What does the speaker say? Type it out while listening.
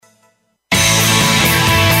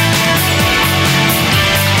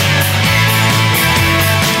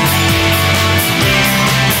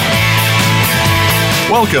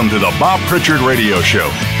Welcome to the Bob Pritchard Radio Show.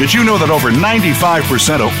 Did you know that over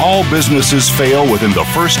 95% of all businesses fail within the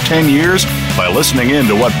first 10 years? By listening in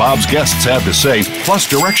to what Bob's guests have to say, plus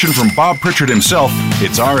direction from Bob Pritchard himself,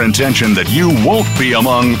 it's our intention that you won't be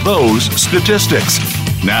among those statistics.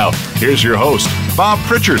 Now, here's your host, Bob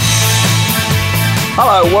Pritchard.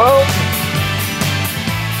 Hello, world.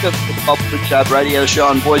 Welcome to the Bob Pritchard Radio Show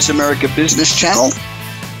on Voice America Business Channel.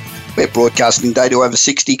 We're broadcasting today to over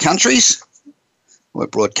 60 countries. We're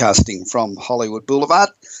broadcasting from Hollywood Boulevard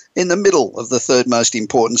in the middle of the third most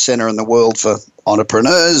important center in the world for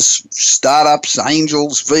entrepreneurs, startups,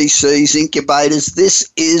 angels, VCs, incubators. This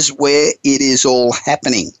is where it is all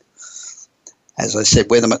happening. As I said,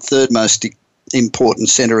 we're the third most important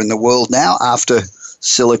center in the world now after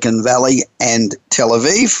Silicon Valley and Tel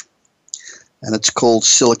Aviv. And it's called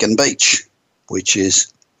Silicon Beach, which is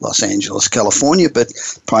Los Angeles, California, but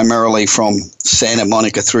primarily from Santa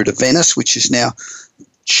Monica through to Venice, which is now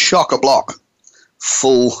chock-a-block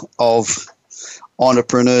full of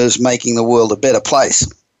entrepreneurs making the world a better place.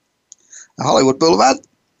 Hollywood Boulevard,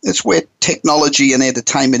 it's where technology and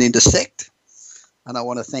entertainment intersect. And I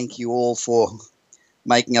want to thank you all for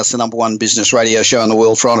making us the number one business radio show in the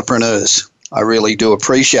world for entrepreneurs. I really do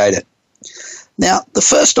appreciate it. Now, the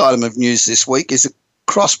first item of news this week is a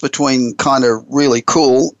cross between kind of really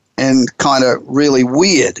cool and kind of really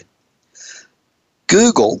weird.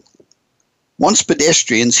 Google wants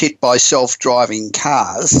pedestrians hit by self-driving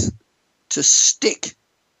cars to stick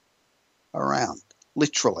around,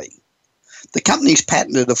 literally. The company's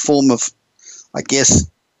patented a form of, I guess,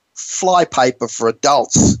 flypaper for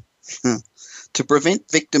adults to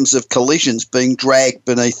prevent victims of collisions being dragged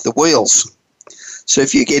beneath the wheels. So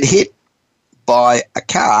if you get hit by a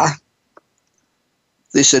car,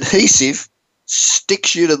 this adhesive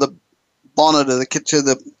sticks you to the bonnet of the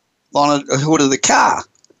hood of the car,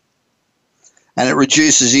 and it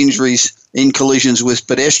reduces injuries in collisions with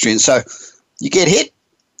pedestrians. So you get hit,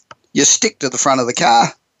 you stick to the front of the car,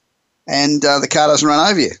 and the car doesn't run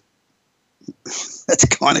over you. That's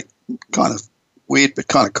kind of weird, but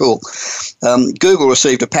kind of cool. Google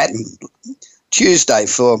received a patent Tuesday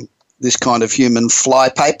for this kind of human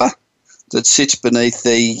flypaper that sits beneath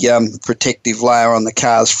the protective layer on the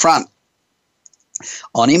car's front.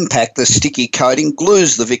 On impact, the sticky coating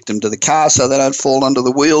glues the victim to the car so they don't fall under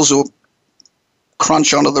the wheels or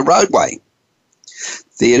crunch onto the roadway.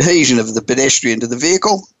 The adhesion of the pedestrian to the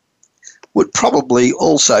vehicle would probably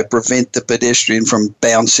also prevent the pedestrian from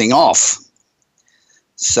bouncing off.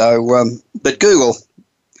 So, but Google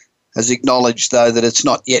has acknowledged, though, that it's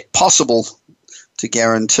not yet possible to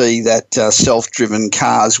guarantee that self-driven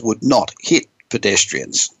cars would not hit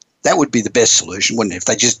pedestrians. That would be the best solution, wouldn't it, if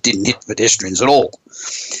they just didn't hit pedestrians at all?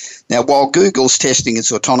 Now, while Google's testing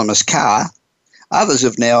its autonomous car, others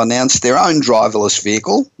have now announced their own driverless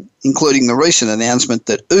vehicle, including the recent announcement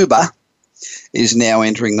that Uber is now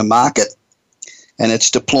entering the market, and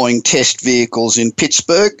it's deploying test vehicles in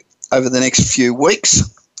Pittsburgh over the next few weeks.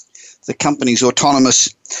 The company's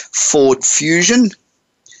autonomous Ford Fusion,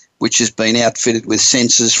 which has been outfitted with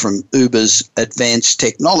sensors from Uber's Advanced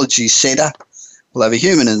Technology Center, will have a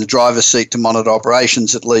human in the driver's seat to monitor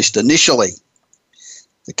operations, at least initially.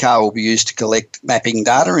 The car will be used to collect mapping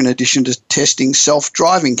data in addition to testing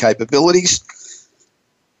self-driving capabilities.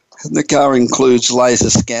 And the car includes laser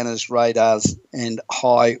scanners, radars, and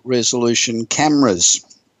high-resolution cameras.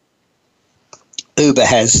 Uber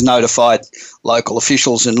has notified local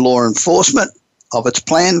officials and law enforcement of its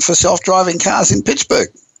plan for self-driving cars in Pittsburgh.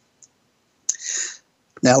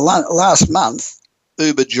 Now, last month,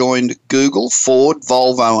 Uber joined Google, Ford,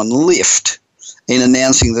 Volvo and Lyft in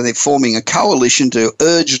announcing that they're forming a coalition to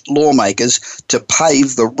urge lawmakers to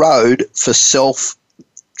pave the road for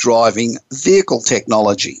self-driving vehicle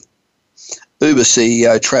technology. Uber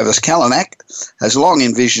CEO Travis Kalanick has long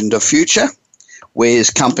envisioned a future where his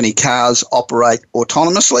company cars operate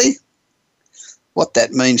autonomously. What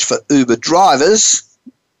that means for Uber drivers,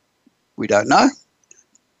 we don't know,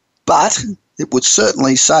 but it would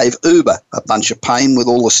certainly save Uber a bunch of pain with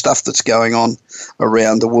all the stuff that's going on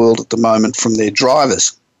around the world at the moment from their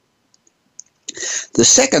drivers. The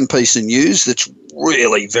second piece of news that's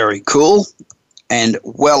really very cool and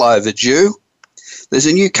well overdue, there's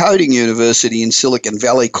a new coding university in Silicon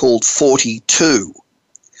Valley called 42,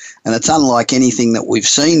 and it's unlike anything that we've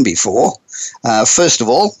seen before. First of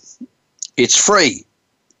all, it's free.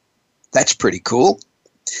 That's pretty cool.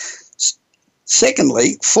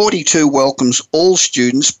 Secondly, 42 welcomes all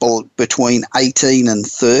students between 18 and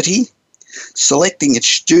 30, selecting its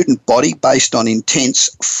student body based on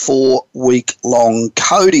intense 4-week-long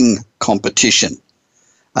coding competition.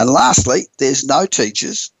 And lastly, there's no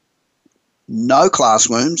teachers, no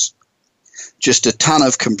classrooms, just a ton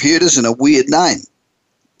of computers and a weird name,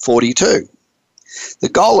 42. The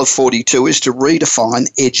goal of 42 is to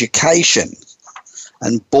redefine education.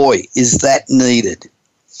 And boy, is that needed.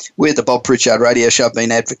 We at the Bob Pritchard Radio Show have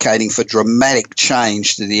been advocating for dramatic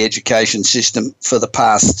change to the education system for the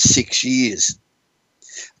past 6 years.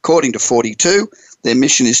 According to 42, their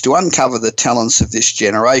mission is to uncover the talents of this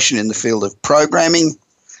generation in the field of programming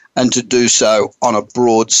and to do so on a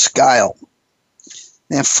broad scale.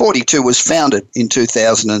 Now, 42 was founded in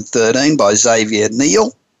 2013 by Xavier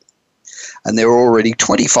Niel, and there are already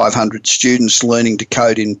 2,500 students learning to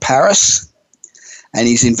code in Paris, and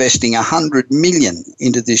he's investing $100 million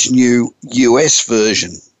into this new US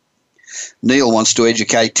version. Neil wants to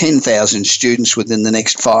educate 10,000 students within the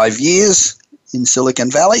next 5 years in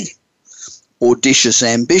Silicon Valley. Audacious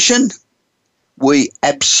ambition. We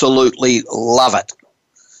absolutely love it.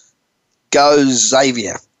 Go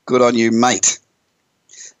Xavier. Good on you, mate.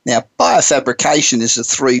 Now, biofabrication is the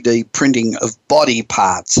 3D printing of body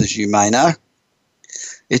parts, as you may know.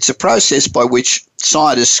 It's a process by which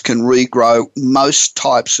scientists can regrow most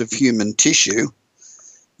types of human tissue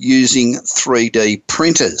using 3D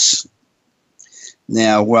printers.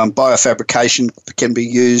 Now, biofabrication can be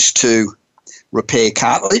used to repair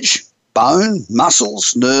cartilage, bone,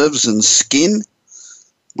 muscles, nerves and skin,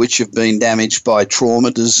 which have been damaged by trauma,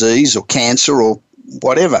 disease or cancer or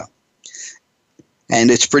whatever. And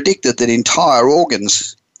it's predicted that entire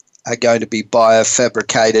organs are going to be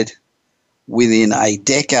biofabricated within a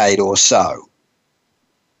decade or so.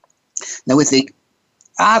 Now, with the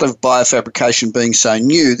art of biofabrication being so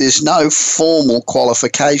new, there's no formal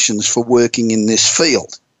qualifications for working in this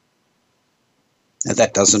field. Now,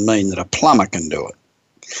 that doesn't mean that a plumber can do it.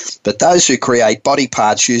 But those who create body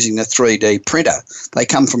parts using the 3D printer, they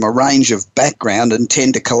come from a range of background and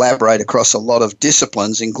tend to collaborate across a lot of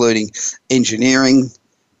disciplines, including engineering,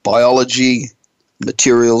 biology,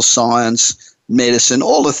 materials science, medicine,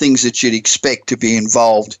 all the things that you'd expect to be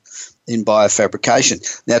involved in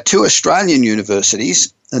biofabrication. Now, 2 Australian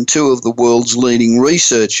universities and 2 of the world's leading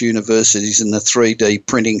research universities in the 3D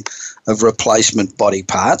printing of replacement body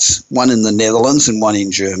parts, one in the Netherlands and one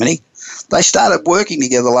in Germany, they started working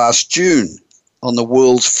together last June on the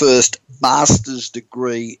world's first master's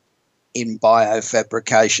degree in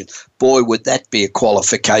biofabrication. Boy, would that be a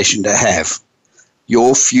qualification to have.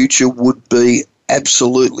 Your future would be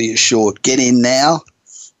absolutely assured. Get in now,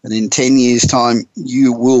 and in 10 years' time,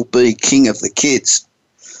 you will be king of the kids.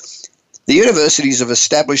 The universities have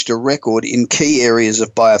established a record in key areas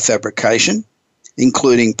of biofabrication,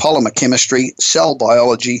 including polymer chemistry, cell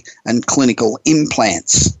biology, and clinical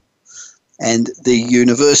implants. And the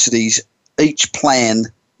universities each plan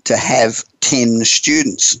to have 10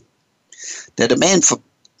 students. The demand for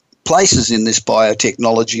places in this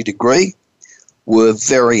biotechnology degree were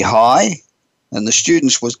very high, and the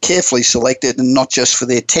students were carefully selected, and not just for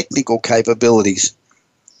their technical capabilities.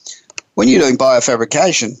 When you're doing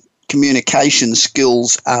biofabrication, communication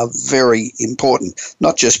skills are very important,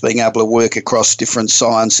 not just being able to work across different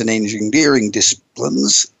science and engineering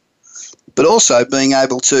disciplines, but also being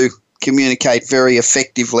able to communicate very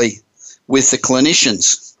effectively with the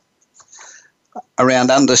clinicians around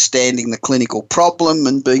understanding the clinical problem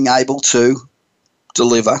and being able to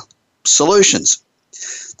deliver solutions.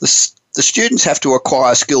 The students have to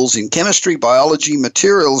acquire skills in chemistry, biology,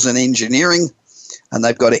 materials and engineering, and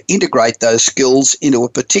they've got to integrate those skills into a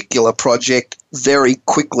particular project very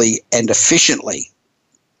quickly and efficiently.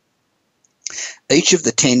 Each of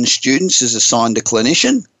the 10 students is assigned a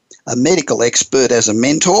clinician, a medical expert as a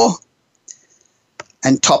mentor,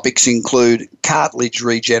 and topics include cartilage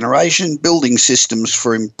regeneration, building systems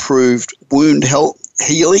for improved wound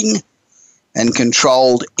healing, and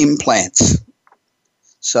controlled implants.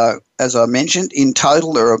 So, as I mentioned, in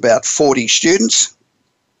total there are about 40 students.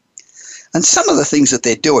 And some of the things that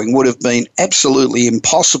they're doing would have been absolutely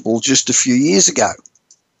impossible just a few years ago.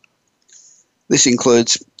 This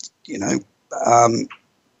includes,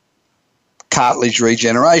 cartilage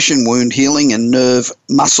regeneration, wound healing, and nerve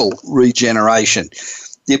muscle regeneration.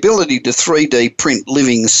 The ability to 3D print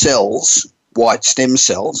living cells, white stem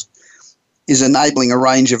cells, is enabling a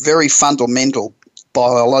range of very fundamental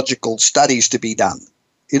biological studies to be done.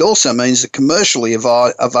 It also means that commercially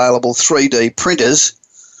available 3D printers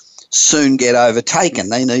soon get overtaken.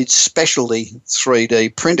 They need specialty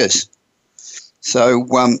 3D printers. So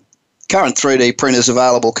current 3D printers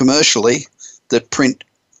available commercially that print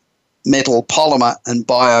metal, polymer and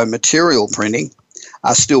biomaterial printing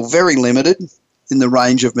are still very limited in the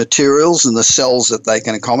range of materials and the cells that they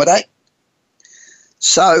can accommodate.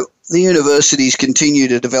 So the universities continue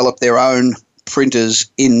to develop their own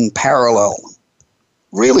printers in parallel.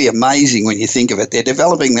 Really amazing when you think of it. They're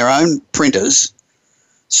developing their own printers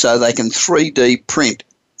so they can 3D print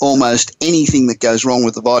almost anything that goes wrong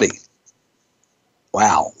with the body.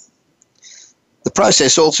 Wow. The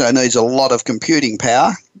process also needs a lot of computing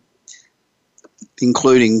power,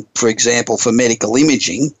 including, for example, for medical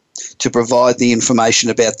imaging, to provide the information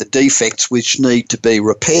about the defects which need to be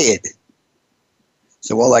repaired.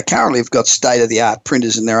 So while they currently have got state-of-the-art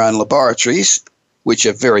printers in their own laboratories, which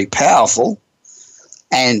are very powerful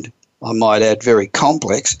and, I might add, very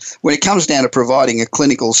complex, when it comes down to providing a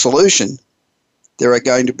clinical solution, there are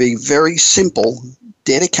going to be very simple,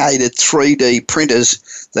 dedicated 3D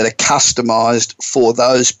printers that are customised for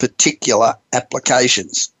those particular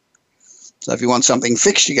applications. So if you want something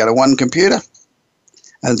fixed, you go to one computer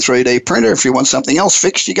and 3D printer. If you want something else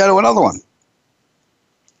fixed, you go to another one.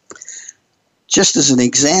 Just as an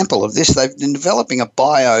example of this, they've been developing a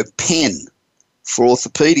bio pen for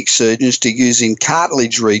orthopaedic surgeons to use in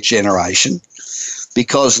cartilage regeneration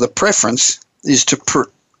because the preference is to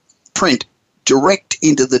print direct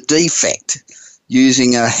into the defect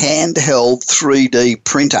using a handheld 3D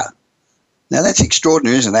printer. Now that's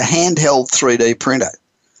extraordinary, isn't it? A handheld 3D printer.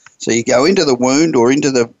 So you go into the wound or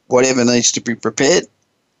into the whatever needs to be prepared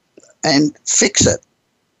and fix it.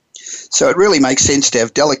 So it really makes sense to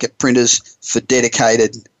have delicate printers for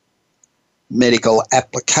dedicated medical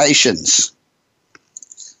applications.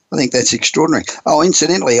 I think that's extraordinary. Oh,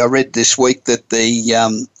 incidentally, I read this week that the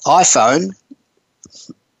iPhone,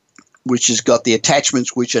 which has got the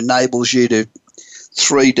attachments which enables you to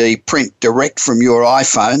 3D print direct from your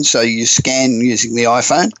iPhone, so you scan using the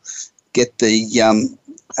iPhone, get the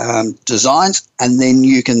designs, and then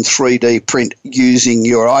you can 3D print using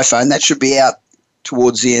your iPhone. That should be out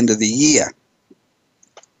towards the end of the year.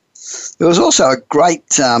 There was also a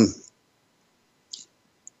great and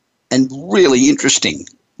really interesting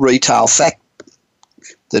retail fact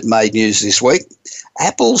that made news this week.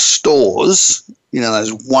 Apple stores, you know,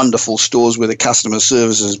 those wonderful stores where the customer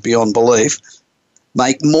service is beyond belief,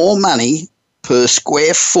 make more money per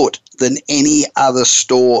square foot than any other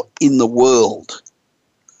store in the world.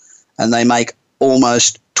 And they make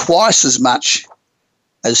almost twice as much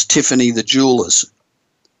as Tiffany the jewellers.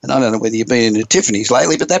 And I don't know whether you've been into Tiffany's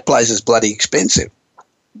lately, but that place is bloody expensive.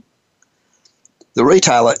 The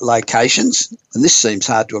retail locations, and this seems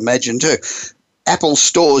hard to imagine too, Apple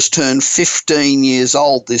stores turned 15 years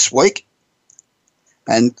old this week.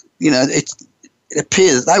 And, you know, it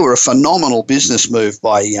appears they were a phenomenal business move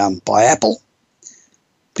by Apple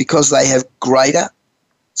because they have greater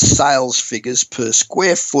sales figures per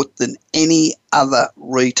square foot than any other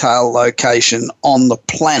retail location on the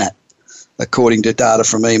planet, according to data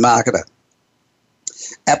from eMarketer.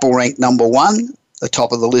 Apple ranked number one, the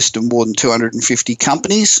top of the list of more than 250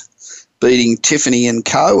 companies, beating Tiffany &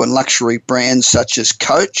 Co. and luxury brands such as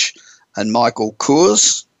Coach and Michael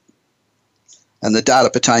Kors. And the data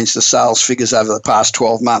pertains to sales figures over the past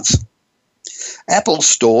 12 months. Apple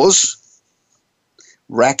stores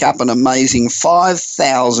rack up an amazing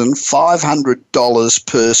 $5,500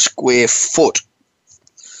 per square foot.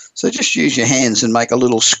 So just use your hands and make a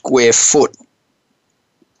little square foot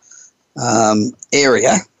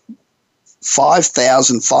area.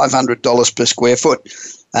 $5,500 per square foot.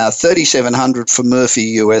 $3,700 for Murphy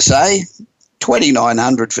USA,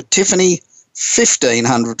 $2,900 for Tiffany,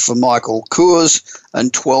 $1,500 for Michael Kors,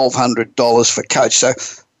 and $1,200 for Coach. So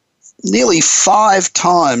nearly 5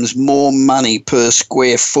 times more money per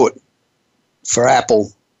square foot for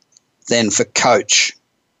Apple than for Coach.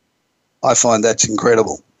 I find that's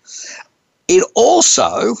incredible. It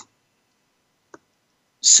also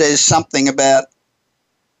says something about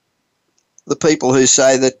the people who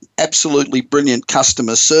say that absolutely brilliant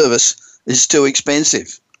customer service is too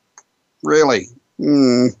expensive. Really?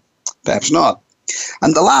 Perhaps not.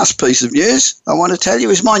 And the last piece of news I want to tell you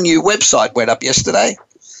is my new website went up yesterday.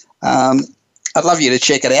 I'd love you to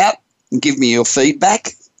check it out and give me your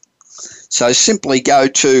feedback. So simply go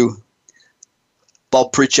to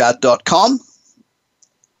bobpritchard.com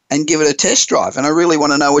and give it a test drive. And I really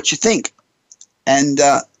want to know what you think. And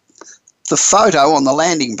the photo on the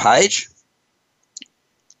landing page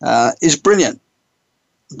is brilliant.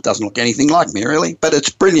 It doesn't look anything like me, really, but it's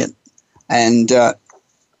brilliant. And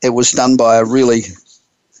it was done by a really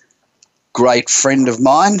great friend of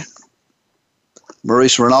mine,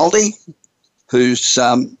 Maurice Rinaldi, who's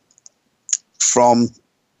from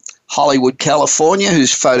Hollywood, California,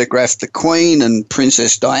 who's photographed the Queen and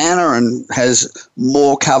Princess Diana and has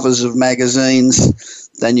more covers of magazines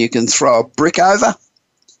than you can throw a brick over.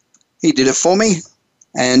 He did it for me,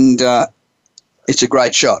 and it's a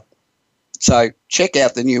great shot. So check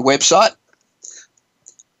out the new website,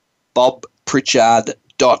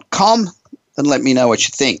 bobpritchard.com and let me know what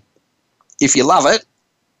you think. If you love it,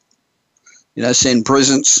 send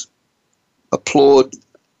presents, applaud,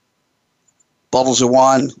 bottles of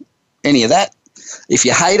wine, any of that. If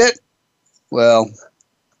you hate it, well,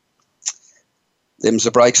 them's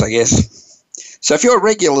the breaks, I guess. So if you're a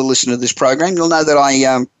regular listener to this program, you'll know that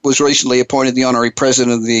I was recently appointed the honorary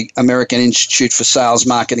president of the American Institute for Sales,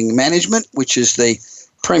 Marketing and Management, which is the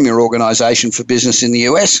premier organisation for business in the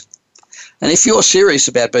US. And if you're serious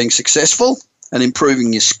about being successful and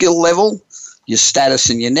improving your skill level, your status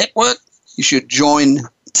and your network, you should join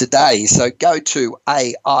today. So go to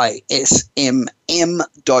AISMM.us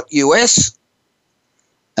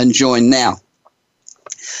and join now.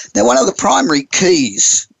 Now, one of the primary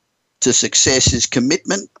keys to success is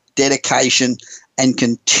commitment, dedication, and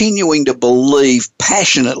continuing to believe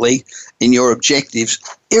passionately in your objectives,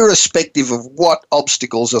 irrespective of what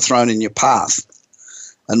obstacles are thrown in your path.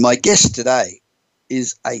 And my guest today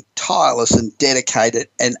is a tireless and dedicated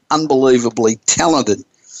and unbelievably talented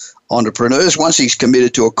entrepreneur. Once he's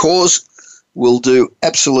committed to a cause, will do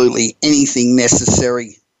absolutely anything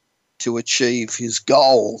necessary to achieve his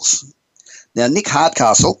goals. Now, Nick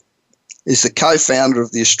Hardcastle is the co-founder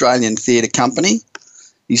of the Australian Theatre Company.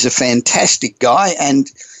 He's a fantastic guy,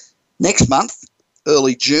 and next month,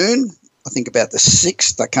 early June, I think about the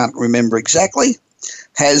 6th, I can't remember exactly,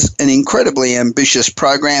 has an incredibly ambitious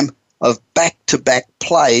program of back-to-back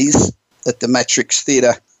plays at the Matrix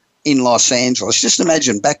Theatre in Los Angeles. Just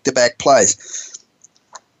imagine back-to-back plays.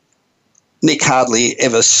 Nick hardly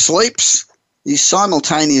ever sleeps. He's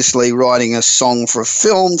simultaneously writing a song for a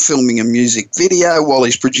film, filming a music video while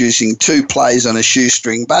he's producing 2 plays on a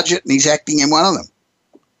shoestring budget, and he's acting in one of them.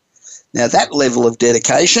 Now, that level of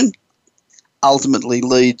dedication ultimately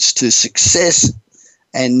leads to success,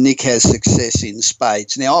 and Nick has success in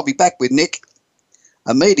spades. Now, I'll be back with Nick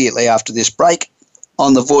immediately after this break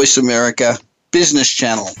on the Voice America Business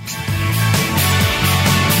Channel.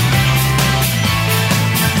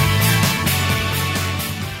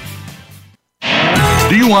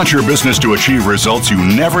 Do you want your business to achieve results you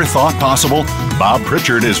never thought possible? Bob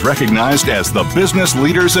Pritchard is recognized as the Business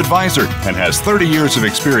Leader's Advisor and has 30 years of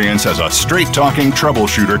experience as a straight-talking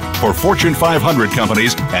troubleshooter for Fortune 500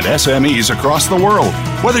 companies and SMEs across the world.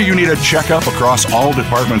 Whether you need a checkup across all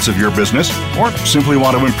departments of your business or simply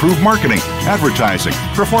want to improve marketing, advertising,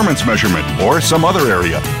 performance measurement, or some other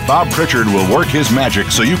area, Bob Pritchard will work his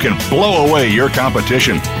magic so you can blow away your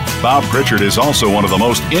competition. Bob Pritchard is also one of the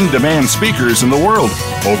most in-demand speakers in the world.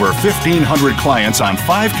 Over 1,500 clients on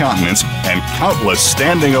 5 continents and countless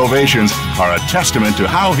standing ovations are a testament to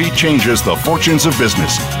how he changes the fortunes of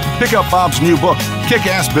business. Pick up Bob's new book,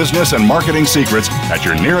 Kick-Ass Business and Marketing Secrets, at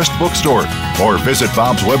your nearest bookstore, or visit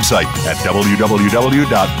Bob's website at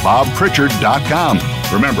www.bobpritchard.com.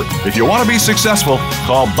 Remember, if you want to be successful,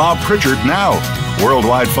 call Bob Pritchard now.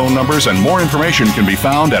 Worldwide phone numbers and more information can be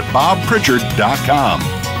found at bobpritchard.com.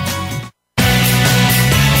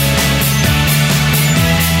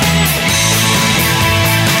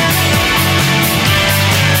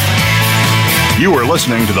 You are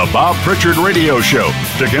listening to the Bob Pritchard Radio Show.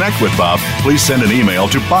 To connect with Bob, please send an email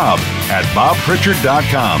to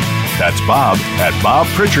bob@bobpritchard.com. That's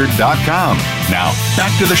bob@bobpritchard.com. Now,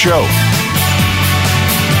 back to the show.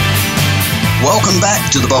 Welcome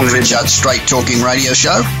back to the Bob Pritchard Straight Talking Radio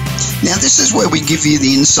Show. Now, this is where we give you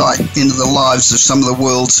the insight into the lives of some of the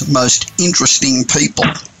world's most interesting people.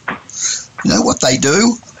 You know what they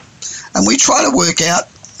do? And we try to work out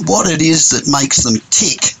what it is that makes them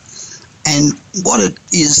tick and what it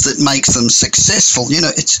is that makes them successful. You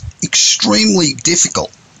know, it's extremely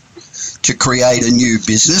difficult to create a new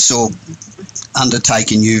business or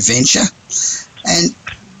undertake a new venture. And,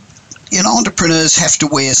 you know, entrepreneurs have to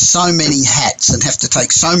wear so many hats and have to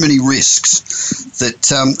take so many risks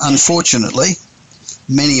that, unfortunately,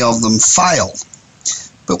 many of them fail.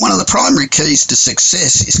 But one of the primary keys to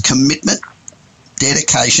success is commitment,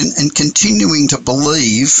 dedication, and continuing to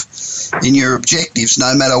believe in your objectives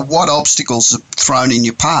no matter what obstacles are thrown in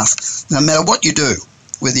your path, no matter what you do,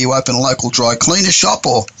 whether you open a local dry cleaner shop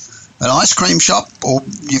or an ice cream shop, or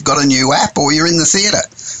you've got a new app, or you're in the theatre.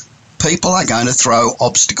 People are going to throw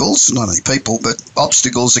obstacles, not only people, but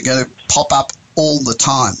obstacles are going to pop up all the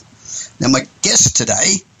time. Now, my guest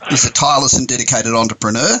today is a tireless and dedicated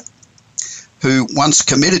entrepreneur who, once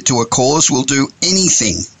committed to a cause, will do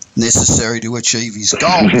anything necessary to achieve his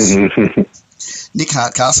goals. Nick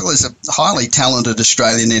Hardcastle is a highly talented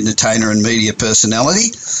Australian entertainer and media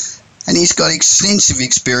personality, and he's got extensive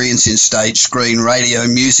experience in stage, screen, radio,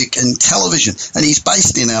 music and television. And he's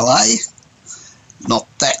based in LA, not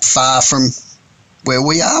that far from where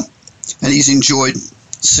we are, and he's enjoyed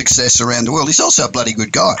success around the world. He's also a bloody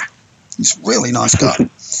good guy. He's a really nice guy.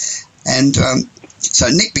 And so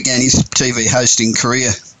Nick began his TV hosting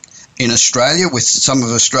career in Australia with some of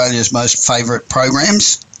Australia's most favourite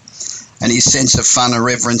programs. And his sense of fun,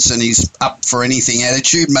 irreverence, and his up-for-anything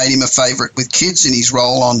attitude made him a favourite with kids in his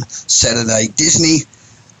role on Saturday Disney,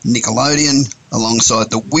 Nickelodeon,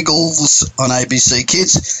 alongside the Wiggles on ABC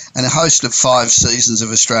Kids, and a host of 5 seasons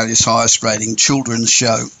of Australia's highest-rating children's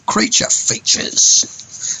show, Creature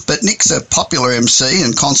Features. But Nick's a popular MC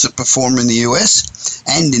and concert performer in the US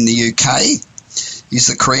and in the UK. He's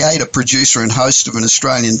the creator, producer, and host of an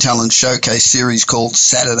Australian talent showcase series called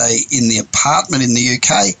Saturday in the Apartment in the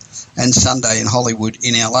UK and Sunday in Hollywood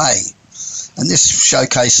in LA. And this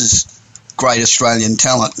showcases great Australian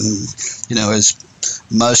talent. And, you know, as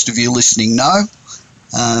most of you listening know,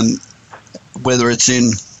 whether it's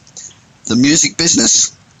in the music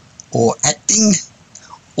business or acting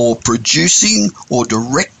or producing or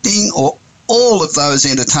directing or all of those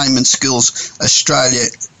entertainment skills, Australia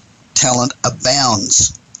talent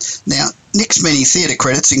abounds. Now, Nick's many theatre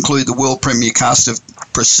credits include the world premiere cast of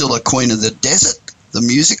Priscilla, Queen of the Desert, the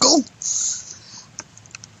musical,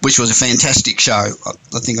 which was a fantastic show.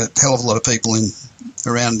 I think a hell of a lot of people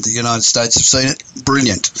around the United States have seen it.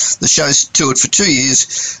 Brilliant. The show's toured for 2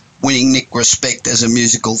 years, winning Nick respect as a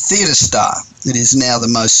musical theatre star. It is now the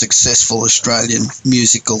most successful Australian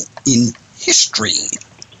musical in history.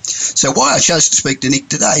 So why I chose to speak to Nick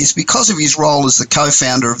today is because of his role as the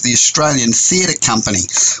co-founder of the Australian Theatre Company,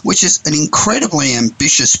 which is an incredibly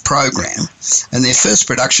ambitious program, and their first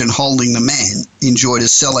production, Holding the Man, enjoyed a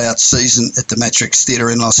sellout season at the Matrix Theatre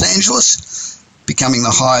in Los Angeles, becoming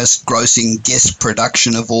the highest grossing guest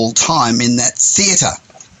production of all time in that theatre.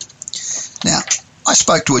 Now, I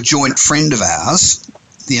spoke to a joint friend of ours,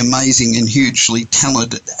 the amazing and hugely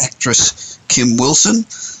talented actress Kim Wilson,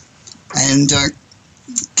 and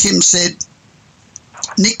Kim said,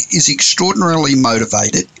 Nick is extraordinarily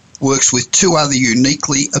motivated, works with 2 other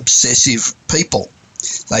uniquely obsessive people.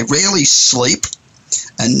 They rarely sleep,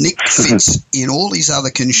 and Nick fits in all his other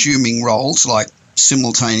consuming roles, like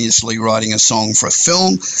simultaneously writing a song for a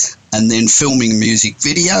film and then filming a music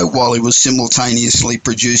video while he was simultaneously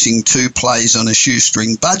producing 2 plays on a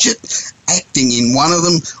shoestring budget, acting in one of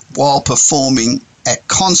them while performing at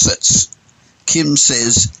concerts. Kim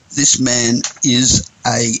says this man is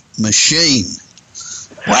a machine.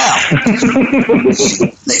 Wow.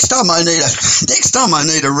 Next time I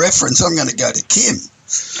need a reference, I'm going to go to Kim.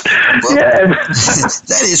 Well,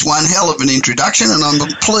 that is one hell of an introduction, and I'm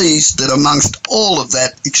pleased that amongst all of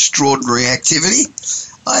that extraordinary activity,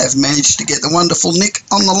 I have managed to get the wonderful Nick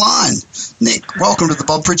on the line. Nick, welcome to the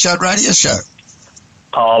Bob Pritchard Radio Show.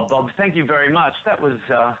 Oh, Bob, thank you very much. That was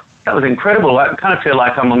incredible. I kind of feel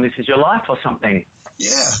like I'm on This Is Your Life or something.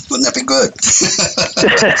 Yeah, wouldn't that be good?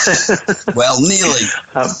 Well, nearly.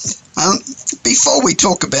 Before we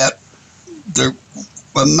talk about the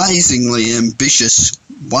amazingly ambitious,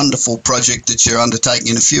 wonderful project that you're undertaking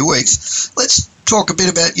in a few weeks, let's talk a bit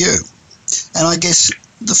about you. And I guess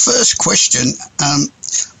the first question,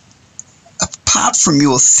 apart from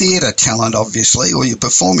your theatre talent, obviously, or your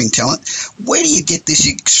performing talent, where do you get this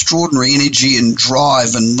extraordinary energy and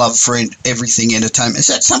drive and love for everything entertainment? Is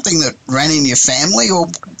that something that ran in your family, or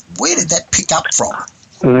where did that pick up from?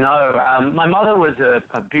 No, my mother was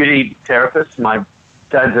a beauty therapist. My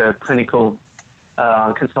dad's a clinical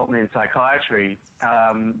consultant in psychiatry.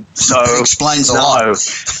 So that explains a lot.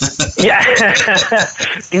 Yeah,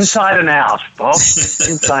 inside and out, Bob.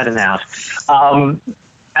 Inside and out.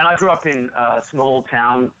 And I grew up in a small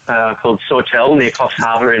town called Sawtell near Coffs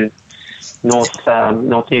Harbour in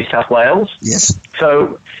North New South Wales. Yes.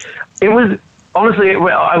 So it was honestly,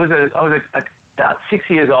 I was about 6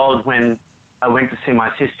 years old when I went to see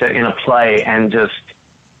my sister in a play and just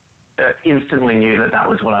instantly knew that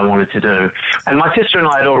was what I wanted to do. And my sister and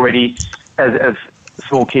I had already, as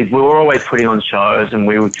small kids, we were always putting on shows, and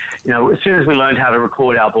we would, as soon as we learned how to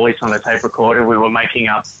record our voice on a tape recorder, we were making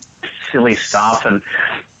up silly stuff. And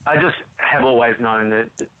I just have always known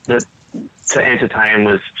that to entertain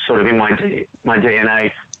was sort of in my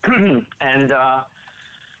DNA. And I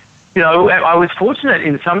was fortunate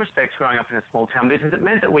in some respects growing up in a small town because it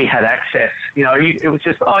meant that we had access. It was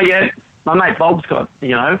just, oh yeah, my mate Bob's got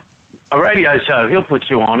a radio show, he'll put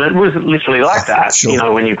you on. It was literally like that.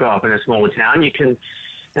 Sure. When you grow up in a smaller town, you can.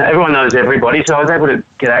 Everyone knows everybody, so I was able to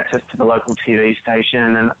get access to the local TV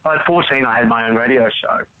station. And at 14, I had my own radio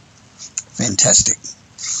show. Fantastic.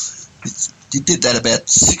 You did that about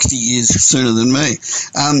 60 years sooner than me.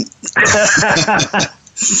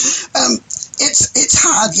 It's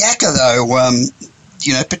hard yakka, though,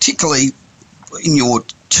 particularly in your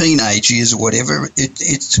teenage years or whatever,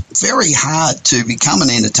 it's very hard to become an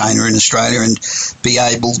entertainer in Australia and be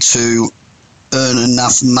able to earn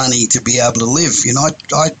enough money to be able to live. You know,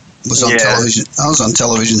 I was on television. I was on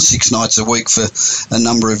television 6 nights a week for a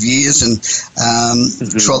number of years, and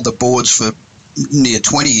trod the boards for near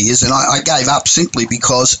 20 years, and I gave up simply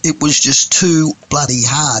because it was just too bloody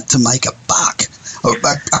hard to make a buck, or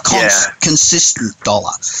a consistent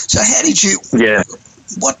dollar. So how did you? Yeah.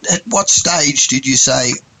 At what stage did you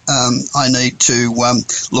say I need to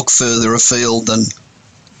look further afield than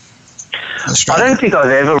Australia? I don't think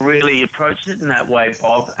I've ever really approached it in that way,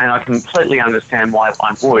 Bob, and I completely understand why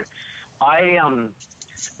one would.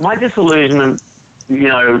 My disillusionment, you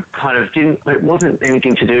know, kind of it wasn't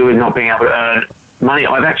anything to do with not being able to earn money.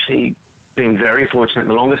 I've actually been very fortunate.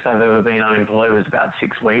 The longest I've ever been unemployed was about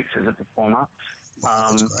 6 weeks as a performer.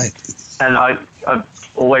 That's great. And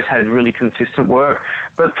I've always had really consistent work.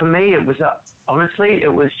 But for me, it was, honestly,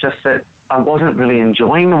 it was just that I wasn't really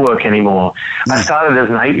enjoying the work anymore. I started as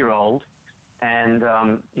an 8-year-old and,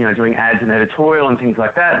 you know, doing ads and editorial and things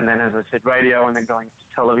like that. And then, as I said, radio, and then going to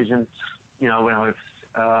television, you know, when I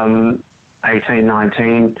was 18,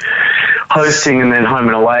 19, hosting, and then Home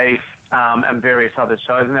and Away, and various other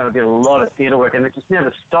shows. And then I did a lot of theatre work, and it just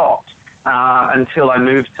never stopped until I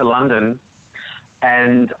moved to London.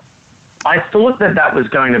 And I thought that was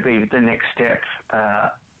going to be the next step,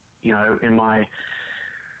 you know, in my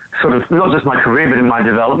sort of, not just my career, but in my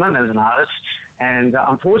development as an artist. And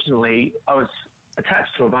unfortunately, I was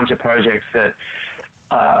attached to a bunch of projects that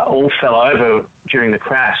all fell over during the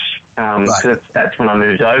crash. So that's when I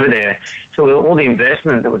moved over there. So all the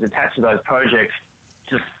investment that was attached to those projects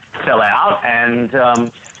just fell out, and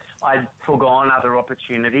I'd forgone other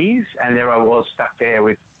opportunities, and there I was stuck there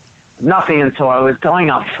with nothing. And so I was going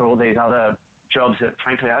up for all these other jobs that,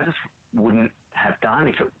 frankly, I just wouldn't have done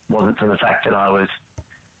if it wasn't for the fact that I was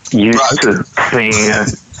used to being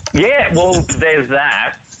well, there's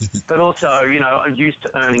that. But also, you know, I'm used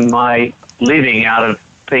to earning my living out of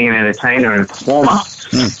being an entertainer and performer.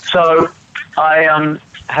 So I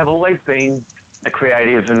have always been a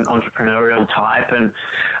creative and entrepreneurial type, and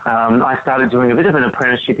I started doing a bit of an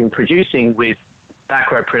apprenticeship in producing with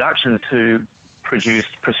Backrow Productions, who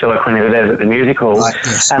produced Priscilla, Queen of the Desert, the musical.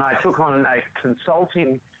 And I took on a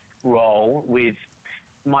consulting role with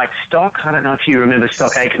Mike Stock. I don't know if you remember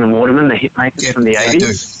Stock, Aitken and Waterman, the hit makers from the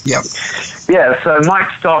 80s. Yeah, so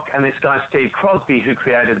Mike Stock and this guy Steve Crosby, who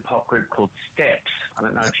created a pop group called Steps. I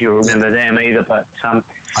don't know if you remember them either, but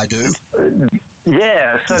I do.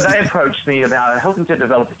 Yeah, so they approached me about helping to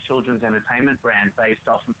develop a children's entertainment brand based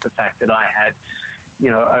off of the fact that I had, you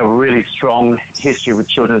know, a really strong history with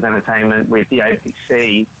children's entertainment with the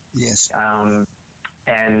ABC. Yes.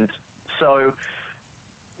 And so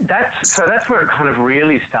that's where it kind of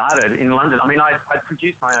really started in London. I mean, I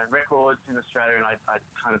produced my own records in Australia, and I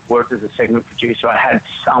kind of worked as a segment producer. I had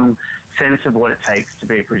some sense of what it takes to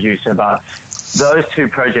be a producer, but those two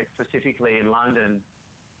projects specifically in London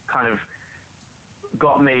kind of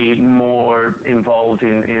got me more involved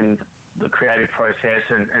in the creative process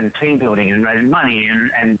and team building and raising money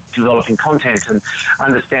and developing content and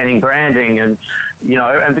understanding branding and, you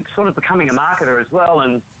know, and sort of becoming a marketer as well.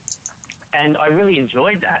 And I really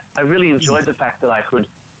enjoyed that. I really enjoyed the fact that I could,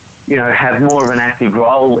 you know, have more of an active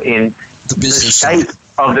role in the shape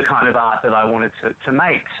of the kind of art that I wanted to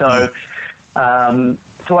make. So,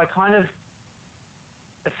 so I kind of,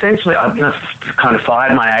 essentially, I kind of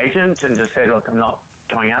fired my agent and just said, look, I'm not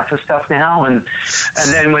going out for stuff now. And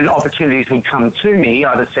then when opportunities would come to me,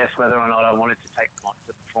 I'd assess whether or not I wanted to take them on as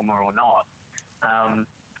a performer or not. And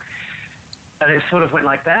it sort of went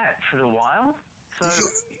like that for a while. So,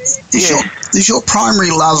 is your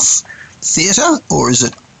primary love theatre, or is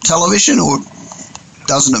it television, or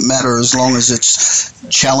doesn't it matter as long as it's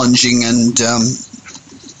challenging and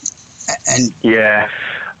yeah,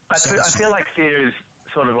 I feel like theatre is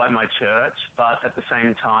sort of like my church, but at the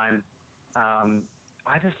same time,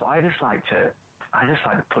 I just like to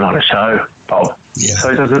put on a show, Bob. Yeah. So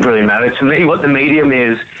it doesn't really matter to me what the medium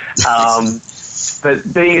is. But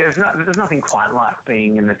there's nothing quite like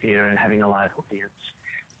being in the theatre and having a live audience.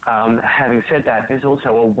 Having said that, there's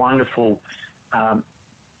also a wonderful,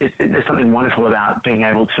 there's something wonderful about being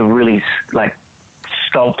able to really like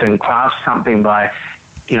sculpt and craft something by,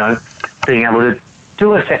 you know, being able to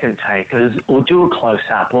do a second take or do a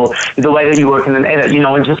close-up, or the way that you work in an edit, you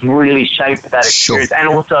know, and just really shape that experience. Sure. And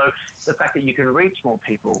also the fact that you can reach more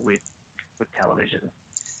people with television,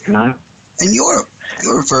 you know. And you're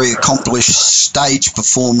a very accomplished stage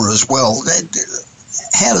performer as well.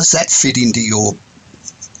 How does that fit into your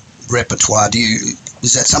repertoire?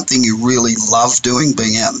 Is that something you really love doing,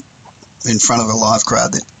 being out in front of a live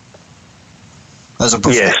crowd then?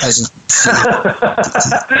 Yes.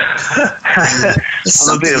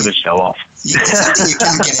 I'm a bit of a show-off. It's something you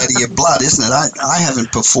can't get out of your blood, isn't it? I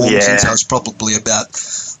haven't performed since I was probably about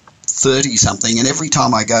 30-something, and every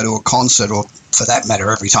time I go to a concert, or for that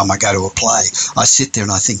matter, every time I go to a play, I sit there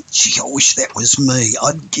and I think, gee, I wish that was me.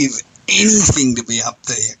 I'd give anything to be up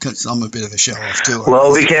there, because I'm a bit of a show-off too.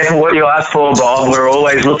 Well, be careful what you ask for, Bob. We're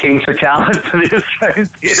always looking for talent for the Australian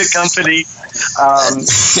Theatre Company. If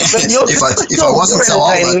I wasn't so old,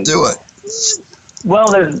 I'd do it.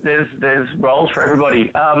 Well, there's roles for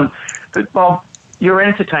everybody. But Bob, you're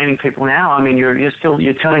entertaining people now. I mean, you're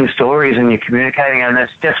telling stories and you're communicating, and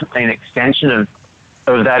that's definitely an extension of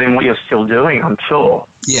that in what you're still doing, I'm sure.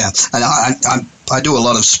 Yeah, and I do a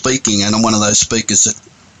lot of speaking, and I'm one of those speakers that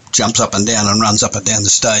jumps up and down and runs up and down the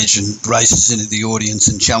stage and races into the audience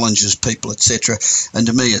and challenges people, etc. And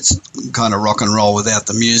to me, it's kind of rock and roll without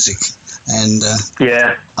the music, and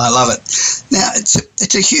I love it. Now,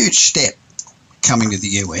 it's a huge step coming to the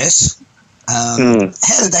US. How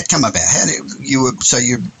did that come about?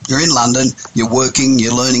 You're in London, you're working,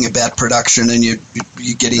 you're learning about production, and you're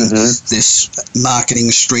getting this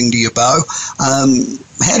marketing string to your bow. How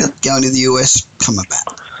did going to the US come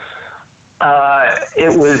about?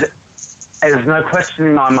 There's no question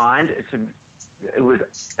in my mind. It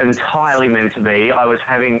was entirely meant to be. I was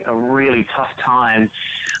having a really tough time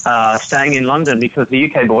staying in London because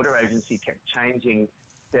the UK Border Agency kept changing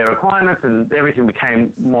their requirements, and everything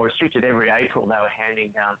became more restricted. Every April, they were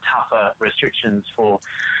handing down tougher restrictions for,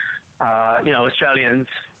 Australians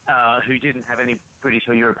who didn't have any British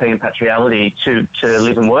or European patriality to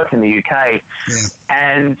live and work in the UK. Yeah.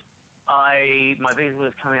 And my visa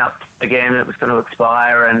was coming up again. It was going to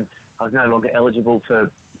expire, and I was no longer eligible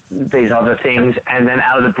for these other things. And then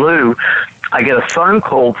out of the blue, I get a phone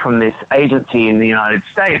call from this agency in the United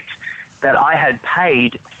States that I had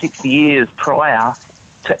paid 6 years prior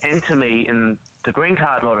to enter me in the green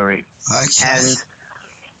card lottery. Okay. And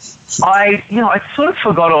I sort of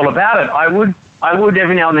forgot all about it. I would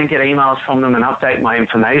every now and then get emails from them and update my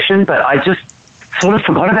information, but I just sort of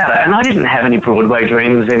forgot about it. And I didn't have any Broadway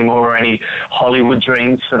dreams anymore, or any Hollywood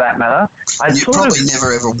dreams for that matter. You probably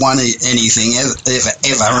never ever won anything ever.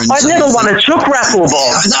 I've never won a chook raffle,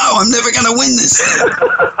 Bob. No, I'm never going to win this.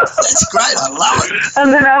 That's great. I love it.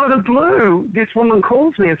 And then out of the blue, this woman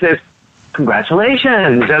calls me and says,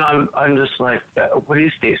 "Congratulations." And I'm just like, what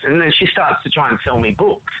is this? And then she starts to try and sell me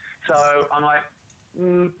books. So I'm like,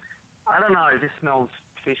 I don't know, this smells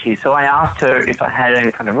fishy. So I asked her if I had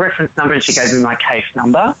any kind of reference number, and she gave me my case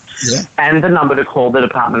number and the number to call the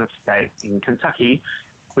Department of State in Kentucky,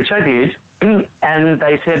 which I did. And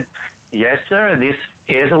they said, "Yes, sir, this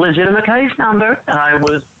is a legitimate case number." And I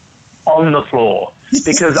was on the floor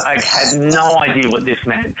because I had no idea what this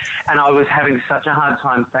meant. And I was having such a hard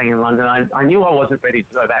time staying in London. I knew I wasn't ready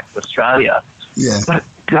to go back to Australia. Yeah. But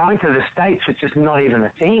going to the States was just not even a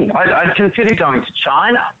thing. I'd considered going to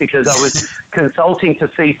China because I was consulting to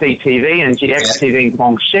CCTV and GXTV in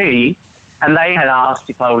Guangxi, and they had asked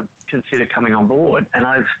if I would consider coming on board. And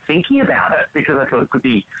I was thinking about it because I thought it could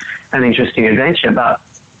be an interesting adventure, but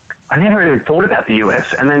I never even thought about the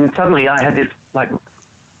US. And then suddenly I had this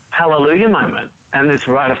hallelujah moment and this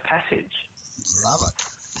rite of passage. Love it.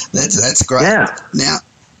 That's great. Yeah. Now,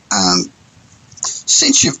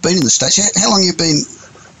 since you've been in the States, how long have you been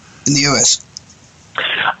in the US?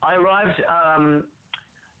 I arrived on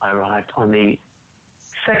the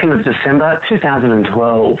 2nd of December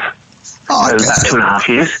 2012. Oh, okay. So about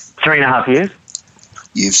 3.5 years.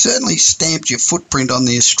 You've certainly stamped your footprint on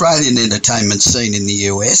the Australian entertainment scene in the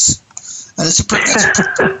US, and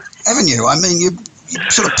haven't you? I mean, you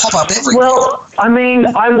sort of pop up everywhere. Well, I mean,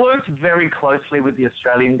 I worked very closely with the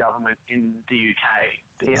Australian government in the UK.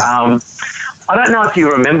 I don't know if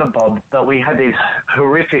you remember, Bob, but we had these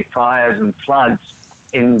horrific fires and floods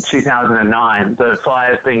in 2009, the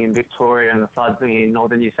fires being in Victoria and the floods being in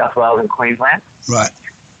northern New South Wales and Queensland. Right.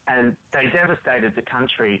 And they devastated the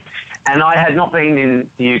country. And I had not been in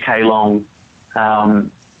the UK long,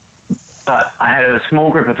 but I had a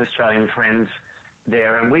small group of Australian friends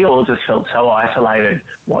there, and we all just felt so isolated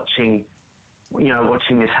watching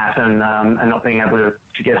this happen, and not being able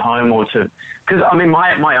to get home or to... Because, I mean,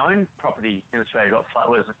 my own property in Australia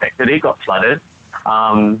was affected. It got flooded.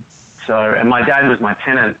 And my dad was my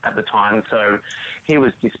tenant at the time, so he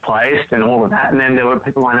was displaced and all of that. And then there were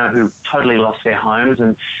people I know who totally lost their homes,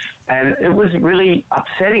 and it was really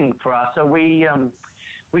upsetting for us. So we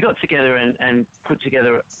got together and put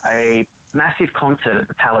together a massive concert at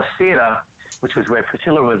the Palace Theatre, which was where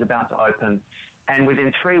Priscilla was about to open. And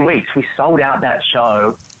within 3 weeks, we sold out that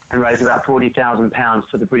show and raised about £40,000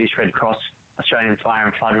 for the British Red Cross Australian Fire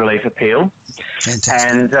and Flood Relief Appeal. Fantastic.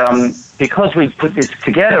 And because we put this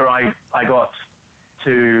together, I got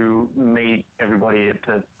to meet everybody at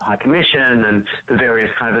the High Commission and the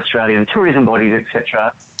various kind of Australian tourism bodies,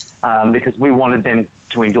 etc., because we wanted them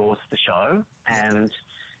to endorse the show, and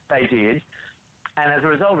they did. And as a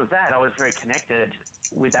result of that, I was very connected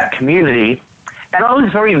with that community, and I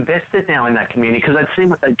was very invested now in that community because I'd seen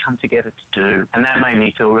what they'd come together to do, and that made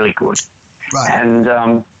me feel really good.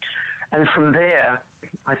 Right. And from there,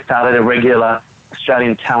 I started a regular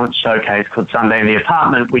Australian talent showcase called Sunday in the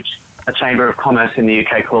Apartment, which a Chamber of Commerce in the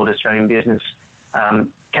UK called Australian Business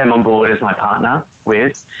came on board as my partner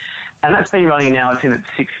with. And that's been running now, it's in its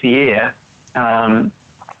 6th year. And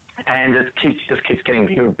it just keeps getting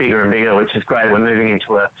bigger and bigger, which is great. We're moving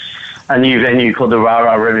into a new venue called the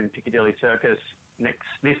Rara Room in Piccadilly Circus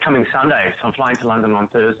this coming Sunday. So I'm flying to London on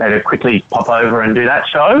Thursday to quickly pop over and do that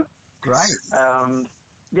show. Great.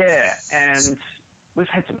 Yeah, and we've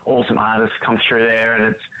had some awesome artists come through there,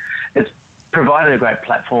 and it's provided a great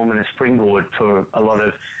platform and a springboard for a lot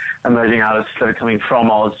of emerging artists that are coming from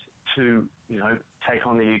Oz to, take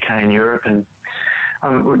on the UK and Europe. And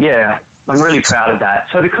I'm really proud of that.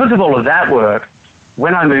 So because of all of that work,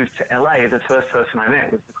 when I moved to LA, the first person I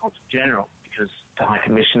met was the Consul General, because the High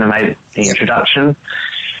Commissioner made the introduction.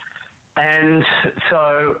 And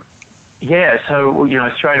so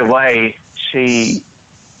straight away, she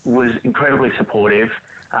was incredibly supportive.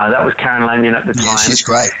 That was Karen Lanyon at the time. Yeah, she's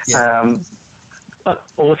great. Yeah.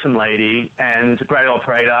 Awesome lady and great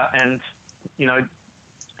operator, and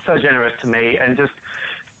so generous to me, and just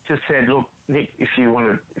said, look, Nick, if you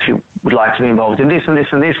would like to be involved in this and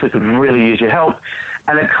this and this, we could really use your help.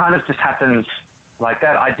 And it kind of just happened like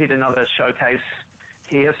that. I did another showcase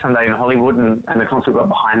here, Sunday in Hollywood, and the Consul got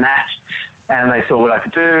behind that, and they saw what I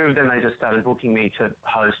could do. Then they just started booking me to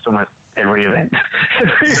host almost every event.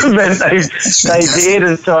 They did.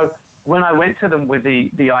 And so when I went to them with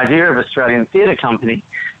the idea of Australian Theatre Company,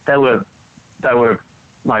 they were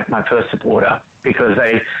my first supporter, because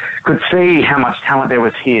they could see how much talent there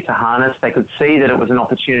was here to harness. They could see that it was an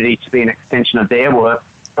opportunity to be an extension of their work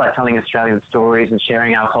by telling Australian stories and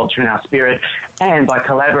sharing our culture and our spirit, and by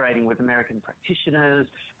collaborating with American practitioners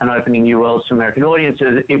and opening new worlds to American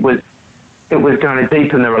audiences. It was going to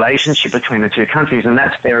deepen the relationship between the two countries, and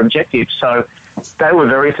that's their objective. So they were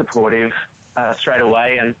very supportive straight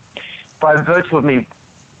away, and by virtue of me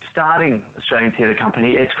starting Australian Theatre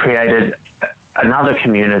Company, it's created another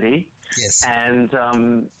community. Yes. And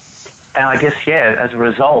I guess, as a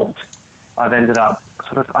result, I've ended up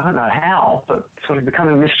sort of, I don't know how, but sort of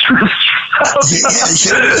becoming mistress.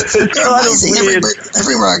 It's amazing.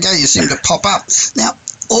 Everywhere I go, you seem to pop up. Now,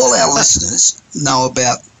 all our listeners know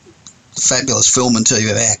about fabulous film and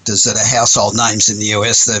TV actors that are household names in the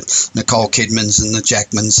US, the Nicole Kidmans and the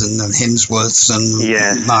Jackmans and the Hemsworths and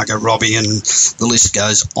Margot Robbie, and the list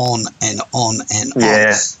goes on and on and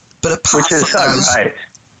on. But apart from those, great.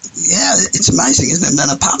 Yeah, it's amazing, isn't it?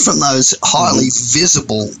 And apart from those highly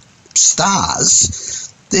visible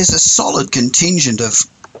stars, there's a solid contingent of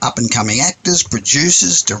up-and-coming actors,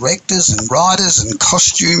 producers, directors and writers and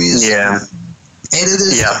costumiers. And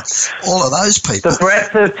editors, all of those people. The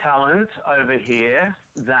breadth of talent over here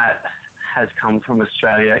that has come from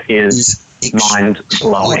Australia is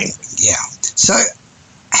mind-blowing. Yeah. So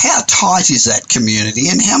how tight is that community,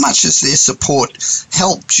 and how much has their support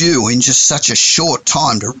helped you in just such a short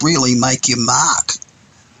time to really make your mark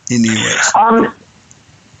in the US?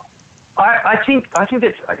 I think that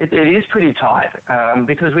it is pretty tight,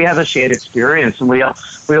 because we have a shared experience, and we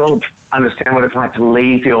all understand what it's like to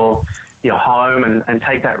leave your home and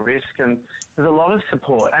take that risk, and there's a lot of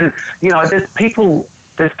support. And there's people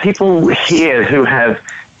here who have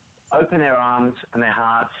opened their arms and their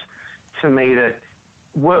hearts to me that,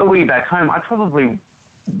 were we back home, I probably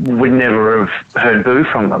would never have heard boo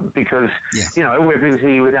from them, because we're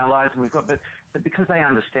busy with our lives, and but because they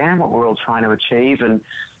understand what we're all trying to achieve and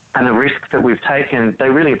the risk that we've taken, they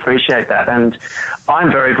really appreciate that. And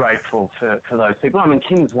I'm very grateful for those people. I mean,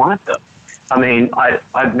 Kim's one of them. I mean,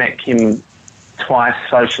 I've met Kim twice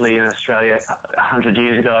socially in Australia 100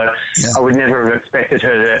 years ago. Yeah. I would never have expected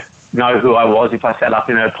her to know who I was if I sat up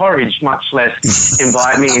in her porridge, much less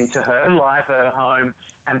invite me into her life, her home,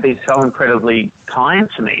 and be so incredibly kind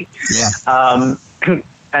to me. Yeah.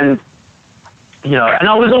 And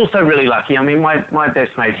I was also really lucky. I mean, my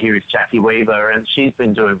best mate here is Jackie Weaver, and she's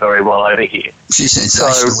been doing very well over here. She's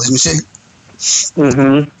sensational, isn't she?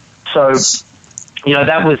 Mm-hmm. So,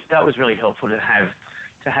 that was really helpful to have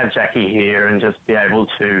Jackie here and just be able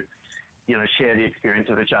to, share the experience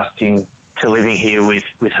of adjusting to living here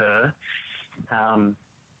with her.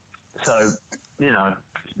 So,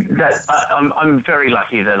 that I'm very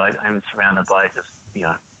lucky that I'm surrounded by just,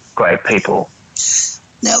 great people.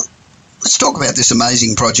 Now, let's talk about this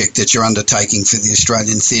amazing project that you're undertaking for the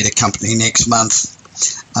Australian Theatre Company next month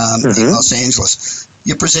in Los Angeles.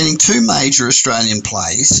 You're presenting 2 major Australian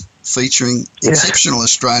plays featuring exceptional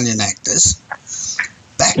Australian actors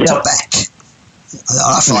back to back.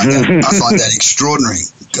 I find that extraordinary.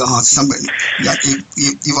 God,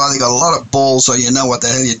 you've either got a lot of balls or you know what the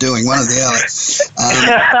hell you're doing, one or the other.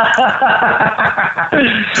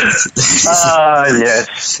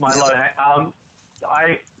 Yes, my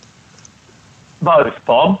Lord. Both,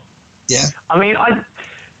 Bob. Yeah. I mean, are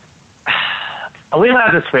we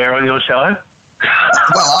allowed to swear on your show? Well,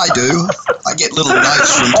 I do. I get little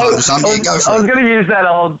notes from time to time. Yeah, go for it. I was going to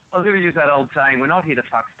use that old saying. We're not here to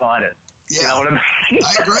fuck spiders. Yeah, you know what I mean?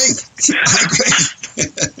 I agree.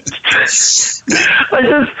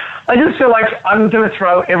 I just feel like I'm going to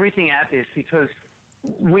throw everything at this because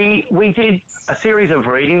we did a series of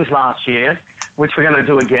readings last year, which we're going to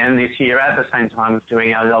do again this year at the same time as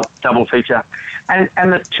doing our double feature. And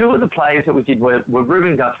the 2 of the plays that we did were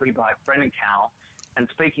Reuben Guthrie by Brendan Cowell and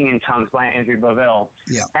Speaking in Tongues by Andrew Bovell.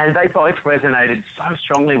 Yeah. And they both resonated so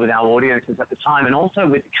strongly with our audiences at the time and also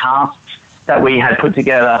with the casts that we had put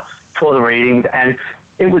together for the readings. And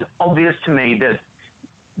it was obvious to me that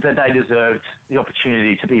they deserved the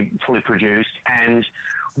opportunity to be fully produced. And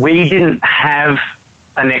we didn't have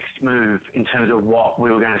a next move in terms of what we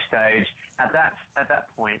were going to stage at that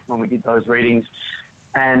point when we did those readings.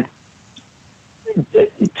 And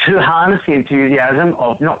to harness the enthusiasm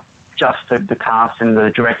of not just the cast and the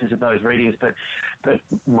directors of those readings, but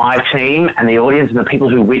my team and the audience and the people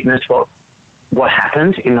who witnessed what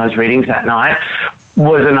happened in those readings that night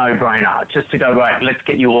was a no-brainer. Just to go, right, let's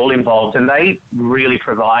get you all involved. And they really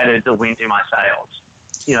provided the wind in my sails,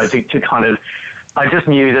 to kind of, I just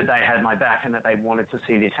knew that they had my back and that they wanted to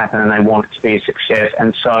see this happen and they wanted to be a success.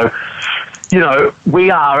 And so, we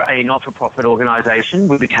are a not-for-profit organisation.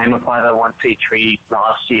 We became a 501c3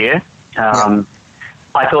 last year.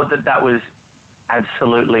 I thought that was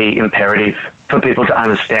absolutely imperative for people to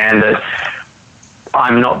understand that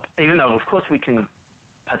I'm not, even though of course we can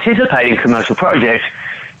participate in commercial projects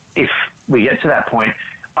if we get to that point,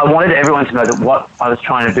 I wanted everyone to know that what I was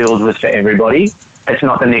trying to build was for everybody. It's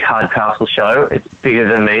not the Nick Hardcastle show. It's bigger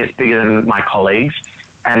than me. It's bigger than my colleagues.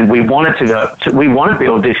 And we wanted we want to be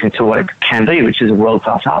auditioned to what it can be, which is a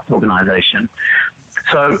world-class arts organisation.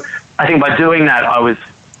 So I think by doing that, I was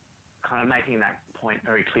kind of making that point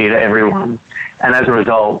very clear to everyone. And as a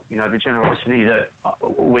result, the generosity that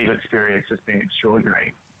we've experienced has been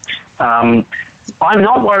extraordinary. I'm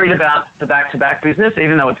not worried about the back-to-back business,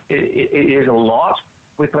 even though it is a lot.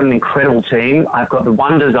 We've got an incredible team. I've got the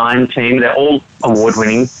One Design team. They're all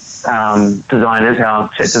award-winning designers.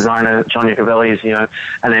 Our set designer, John Iacovelli, is,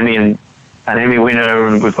 an Emmy winner,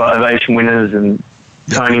 and we've got Ovation winners and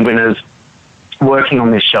Tony winners working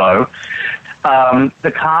on this show.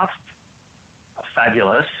 The cast are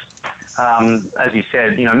fabulous. As you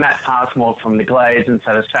said, Matt Passmore from The Glades and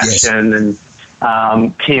Satisfaction, and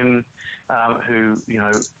Kim, who,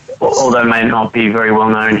 although may not be very well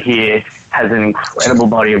known here, has an incredible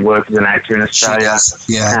body of work as an actor in Australia.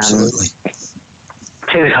 Yeah, absolutely.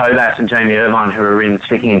 Tina Kovacs and Jamie Irvine, who are in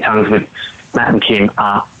Speaking in Tongues with Matt and Kim,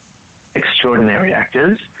 are extraordinary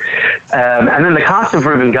actors. And then the cast of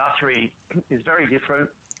Reuben Guthrie is very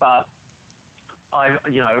different, but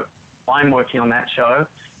I'm working on that show.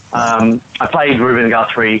 I played Reuben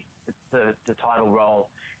Guthrie, the title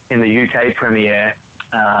role, in the UK premiere,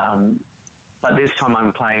 but this time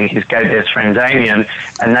I'm playing his gay best friend Damien,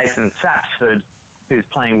 and Nathan Sapsford, who's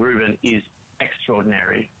playing Reuben, is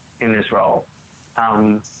extraordinary in this role.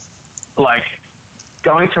 Going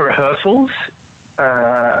to rehearsals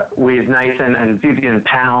with Nathan and Vivian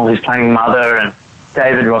Powell, who's playing Mother, and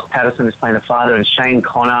David Ross Patterson, who's playing the father, and Shane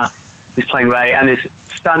Connor, who's playing Ray, and this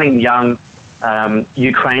stunning young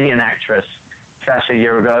Ukrainian actress, Sasha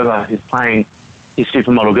Yerogova, who's playing his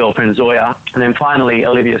supermodel girlfriend Zoya, and then finally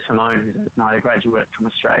Olivia Simone, who's a NIDA graduate from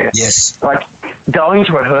Australia. Yes. Going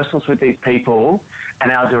to rehearsals with these people,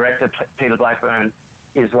 and our director, Peter Blackburn,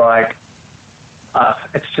 is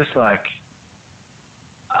it's just I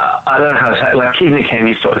don't know how to say it, kid in a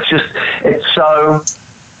candy store. It's so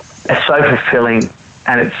fulfilling,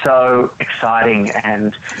 and it's so exciting,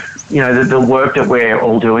 and the work that we're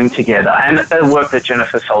all doing together, and the work that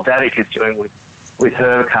Jennifer Soldatic is doing with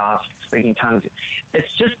her cast, Speaking Tongues,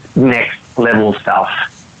 it's just next level stuff.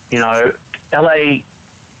 LA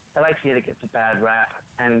theatre gets a bad rap,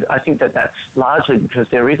 and I think that's largely because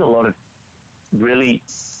there is a lot of really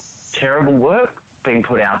terrible work being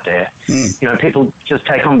put out there. You know, people just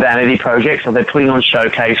take on vanity projects, or they're putting on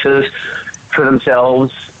showcases for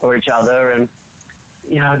themselves or each other, and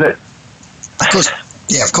you know that. Of course.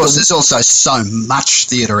 There's also so much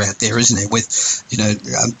theatre out there, isn't there? With, you know,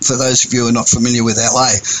 for those of you who are not familiar with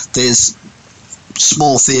LA, there's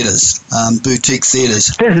small theatres, boutique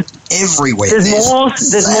theatres everywhere. There's more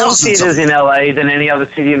theatres in LA than any other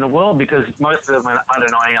city in the world, because most of them are under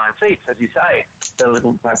 99 seats, as you say. They're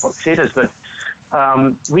little black box theatres, but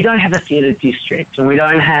we don't have a theatre district, and we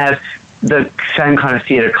don't have the same kind of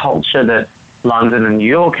theatre culture that London and New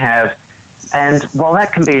York have. And while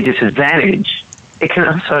that can be a disadvantage, it can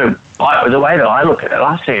also, the way that I look at it,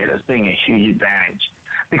 I see it as being a huge advantage,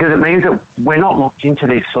 because it means that we're not locked into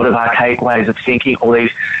these sort of archaic ways of thinking, or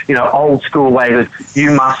these, you know, old school ways of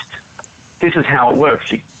this is how it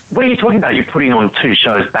works. What are you talking about? You're putting on 2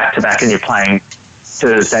 shows back to back and you're playing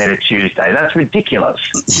Thursday to Tuesday. That's ridiculous.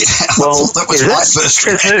 Yeah, well, that was my first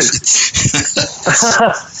reaction.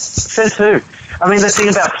 Says who? I mean, the thing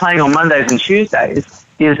about playing on Mondays and Tuesdays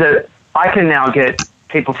is that I can now get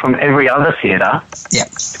people from every other theatre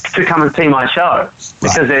to come and see my show,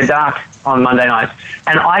 because they're dark on Monday nights.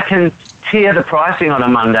 And I can tier the pricing on a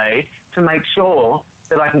Monday to make sure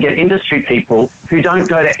that I can get industry people who don't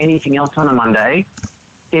go to anything else on a Monday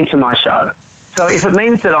into my show. So if it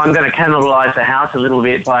means that I'm going to cannibalise the house a little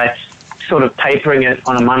bit by sort of papering it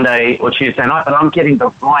on a Monday or Tuesday night, but I'm getting the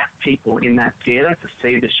right people in that theatre to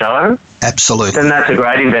see the show, absolutely, then that's a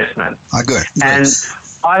great investment. I agree. And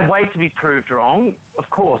I wait to be proved wrong, of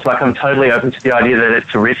course. Like, I'm totally open to the idea that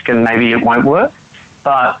it's a risk and maybe it won't work.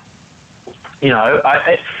 But, you know,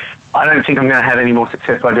 I don't think I'm going to have any more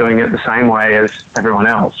success by doing it the same way as everyone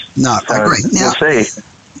else. No, so I agree. Now, we'll see.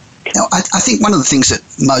 Now, I think one of the things that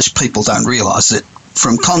most people don't realise, that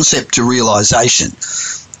from concept to realisation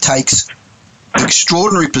takes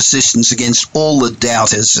extraordinary persistence against all the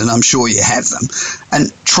doubters, and I'm sure you have them,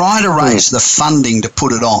 and trying to raise the funding to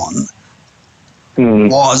put it on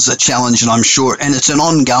was a challenge, and I'm sure, and it's an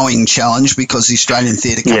ongoing challenge, because the Australian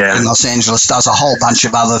Theatre Company in Los Angeles does a whole bunch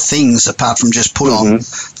of other things apart from just put on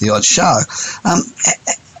the odd show.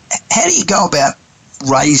 How do you go about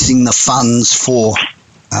raising the funds for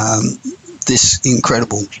this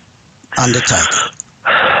incredible undertaking?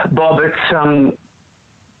 Bob,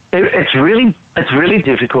 it's really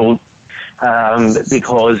difficult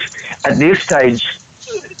because at this stage,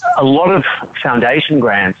 a lot of foundation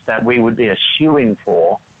grants that we would be a shoo-in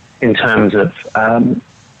for in terms of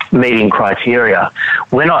meeting criteria,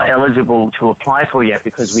 we're not eligible to apply for yet,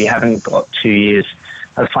 because we haven't got 2 years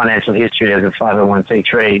of financial history as a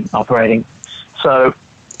 501c3 operating. So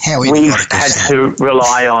we've had to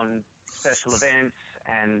rely on special events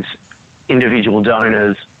and individual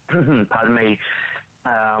donors, pardon me,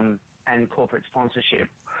 and corporate sponsorship.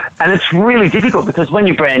 And it's really difficult, because when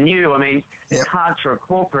you're brand new, I mean, it's hard for a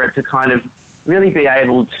corporate to kind of really be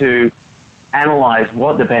able to analyse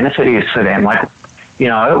what the benefit is for them. Like, you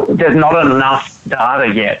know, there's not enough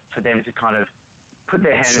data yet for them to kind of put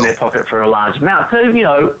their hand in their pocket for a large amount. So, you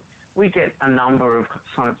know, we get a number of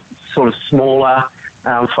sort of smaller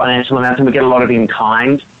financial amounts, and we get a lot of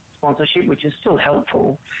in-kind sponsorship, which is still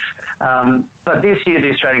helpful. But this year, the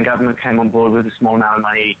Australian government came on board with a small amount of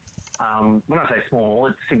money. When I say small,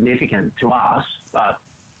 it's significant to us, but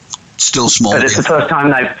still small. But it's the first time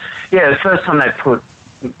they've put,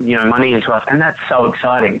 you know, money into us, and that's so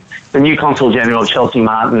exciting. The new Consul General, Chelsea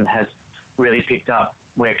Martin, has really picked up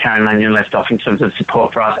where Karen Lanyon left off in terms of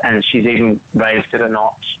support for us, and she's even raised it a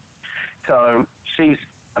notch. So she's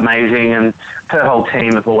amazing, and her whole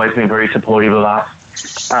team have always been very supportive of us.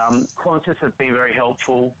 Qantas have been very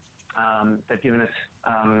helpful. They've given us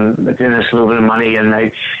a little bit of money, and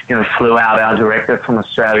they, you know, flew out our director from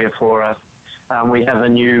Australia for us. We have a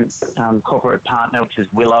new corporate partner, which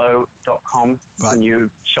is Willow.com, a new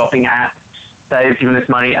shopping app. They've given us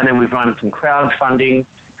money, and then we've run some crowdfunding.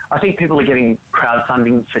 I think people are getting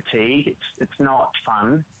crowdfunding fatigue. It's not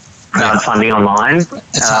fun, crowdfunding online.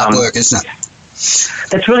 It's hard work, isn't it?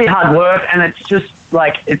 It's really hard work, and it's just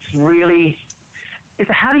like,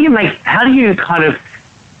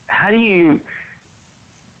 how do you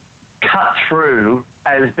cut through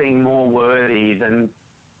as being more worthy than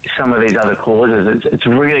some of these other causes? It's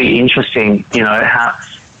really interesting, you know, how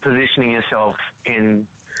positioning yourself in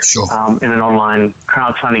an online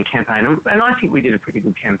crowdfunding campaign. And I think we did a pretty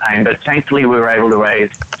good campaign, but thankfully we were able to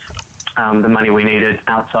raise the money we needed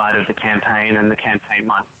outside of the campaign, and the campaign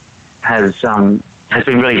month has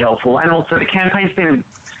been really helpful. And also the campaign's been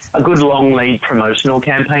a good long lead promotional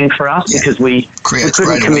campaign for us, because we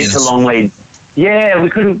couldn't commit to long lead. Yeah, we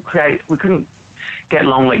couldn't get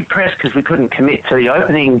long leg press because we couldn't commit to the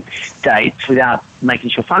opening dates without making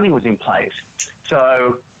sure funding was in place.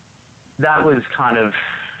 So that was kind of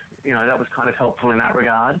helpful in that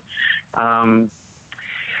regard.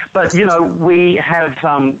 But, we have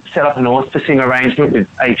set up an auspicing arrangement with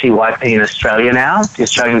ATYP in Australia now, the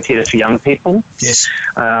Australian Theatre for Young People. Yes.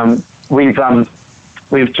 We've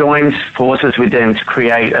joined forces with them to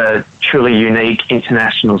create a truly unique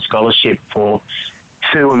international scholarship for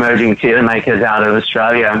 2 emerging theatre makers out of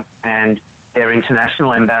Australia and their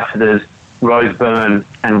international ambassadors, Rose Byrne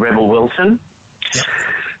and Rebel Wilson. Yep.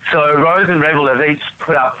 So Rose and Rebel have each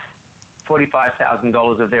put up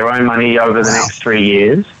 $45,000 of their own money over the next 3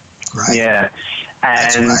 years. Great. Yeah.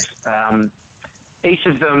 And each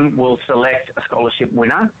of them will select a scholarship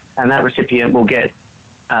winner, and that recipient will get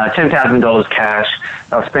 $10,000 cash.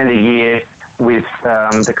 They'll spend a year with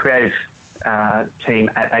the creative team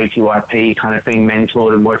at ATYP kind of being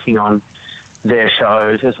mentored and working on their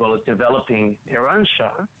shows as well as developing their own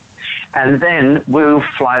show. And then we'll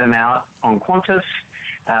fly them out on Qantas.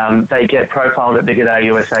 They get profiled at the G'day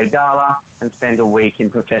USA Gala and spend a week in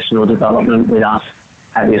professional development with us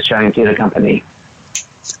at the Australian Theatre Company.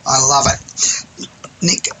 I love it.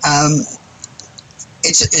 Nick,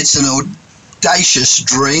 it's an audacious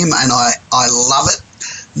dream, and I love it.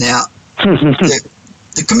 Now,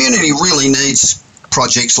 the community really needs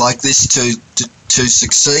projects like this to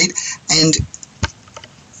succeed, and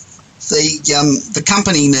the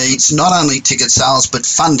company needs not only ticket sales but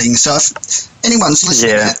funding. So if anyone's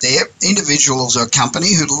listening out there, individuals or a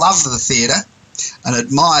company who love the theatre and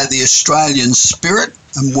admire the Australian spirit,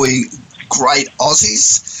 and we great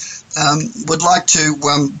Aussies would like to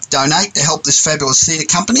donate to help this fabulous theatre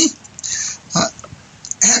company,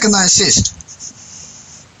 how can they assist?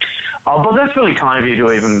 Oh, well, that's really kind of you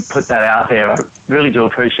to even put that out there. I really do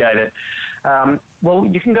appreciate it. Well,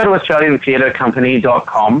 you can go to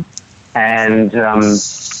AustralianTheatreCompany.com and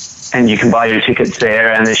you can buy your tickets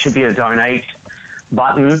there, and there should be a donate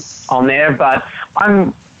button on there. But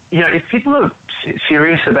if people are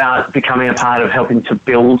serious about becoming a part of helping to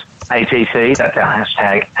build ATC, that's our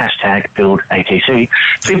hashtag build ATC.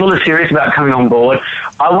 If people are serious about coming on board,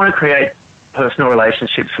 I want to create personal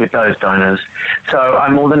relationships with those donors. So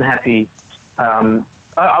I'm more than happy. I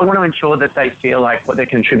want to ensure that they feel like what they're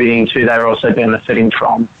contributing to, they're also benefiting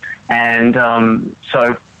from. And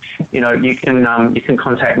you can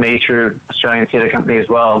contact me through Australian Theatre Company as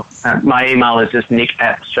well. My email is just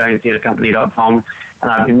nick@australiantheatrecompany.com,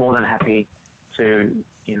 and I'd be more than happy to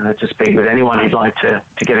speak with anyone who'd like to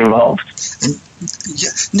get involved. And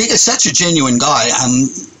Nick is such a genuine guy.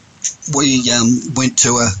 We went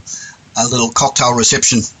to a little cocktail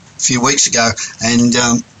reception a few weeks ago, and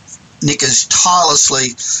Nick is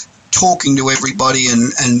tirelessly talking to everybody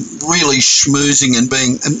and really schmoozing and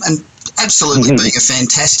being and absolutely being a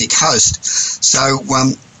fantastic host. So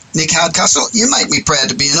Nick Hardcastle, you make me proud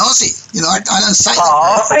to be an Aussie. I don't say that.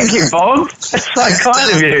 Oh, thank you, Bob. That's so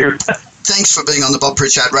kind of you. Thanks for being on the Bob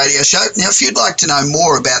Pritchard Radio Show. Now, if you'd like to know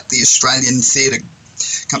more about the Australian Theatre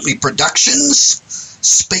Company productions,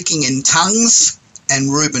 Speaking in Tongues,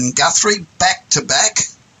 and Reuben Guthrie back-to-back,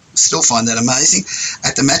 still find that amazing,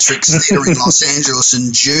 at the Matrix Theatre in Los Angeles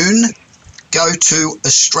in June, go to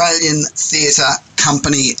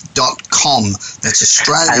AustralianTheatreCompany.com. That's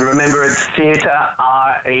Australian. And remember, it's theatre,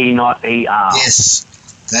 R-E, not E-R. Yes,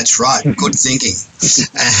 that's right. Good thinking.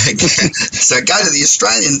 So go to the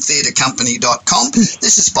AustralianTheatreCompany.com.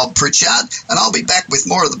 This is Bob Pritchard, and I'll be back with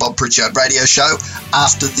more of the Bob Pritchard Radio Show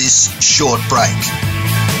after this short break.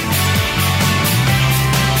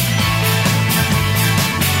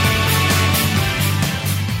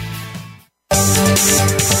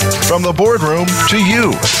 From the boardroom to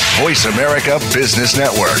you, Voice America Business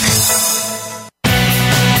Network.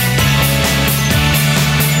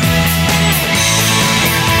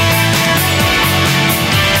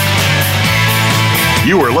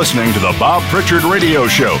 You are listening to the Bob Pritchard Radio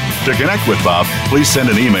Show. To connect with Bob, please send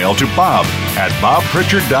an email to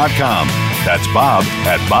bob@bobpritchard.com. That's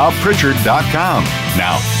bob@bobpritchard.com.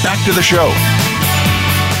 Now, back to the show.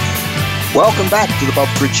 Welcome back to the Bob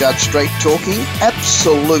Pritchard Straight Talking,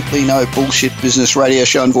 absolutely no bullshit business radio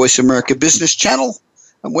show on Voice America Business Channel.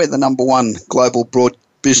 And we're the #1 global broad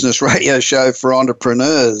business radio show for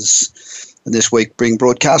entrepreneurs. And this week bring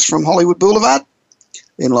broadcast from Hollywood Boulevard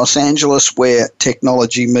in Los Angeles, where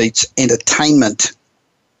technology meets entertainment.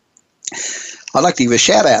 I'd like to give a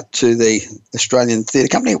shout out to the Australian Theatre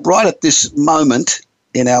Company. Right at this moment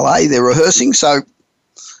in LA, they're rehearsing, so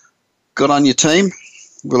good on your team.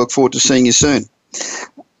 We look forward to seeing you soon.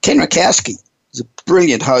 Ken Rakowski is a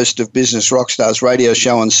brilliant host of Business Rockstars radio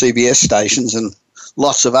show on CBS stations, and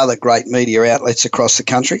lots of other great media outlets across the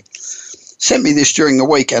country, sent me this during the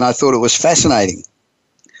week, and I thought it was fascinating.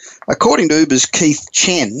 According to Uber's Keith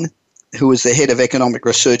Chen, who is the head of economic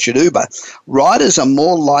research at Uber, riders are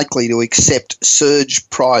more likely to accept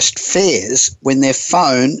surge-priced fares when their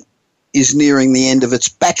phone is nearing the end of its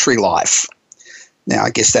battery life. Now, I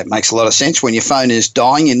guess that makes a lot of sense. When your phone is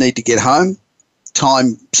dying, you need to get home.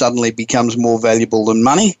 Time suddenly becomes more valuable than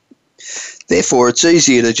money. Therefore, it's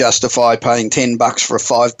easier to justify paying $10 for a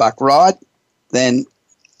 $5 ride than,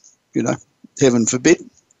 heaven forbid,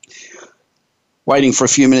 waiting for a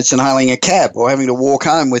few minutes and hailing a cab or having to walk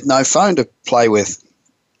home with no phone to play with.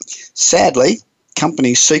 Sadly,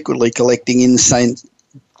 companies secretly collecting insane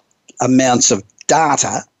amounts of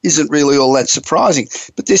data isn't really all that surprising.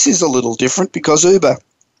 But this is a little different because Uber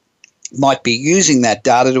might be using that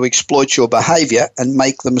data to exploit your behaviour and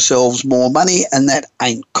make themselves more money, and that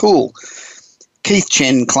ain't cool. Keith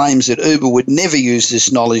Chen claims that Uber would never use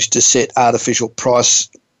this knowledge to set artificial price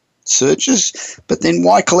searches, but then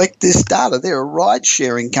why collect this data? They're a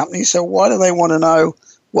ride-sharing company, so why do they want to know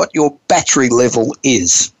what your battery level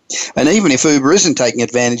is? And even if Uber isn't taking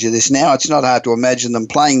advantage of this now, it's not hard to imagine them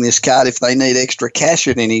playing this card if they need extra cash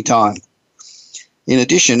at any time. In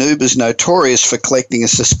addition, Uber's notorious for collecting a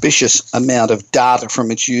suspicious amount of data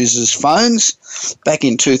from its users' phones. Back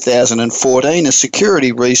in 2014, a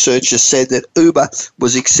security researcher said that Uber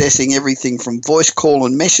was accessing everything from voice call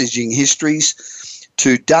and messaging histories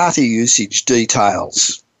to data usage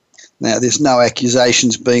details. Now, there's no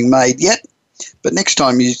accusations being made yet, but next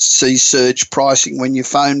time you see surge pricing when your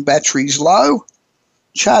phone battery's low,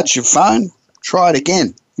 charge your phone, try it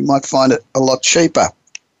again. You might find it a lot cheaper.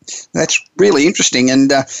 That's really interesting.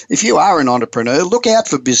 And if you are an entrepreneur, look out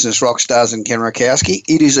for Business Rockstars and Ken Rakowski.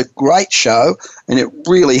 It is a great show, and it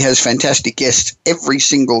really has fantastic guests every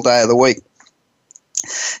single day of the week.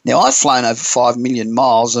 Now, I've flown over 5 million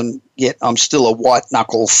miles, and yet I'm still a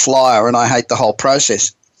white-knuckle flyer, and I hate the whole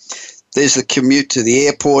process. There's the commute to the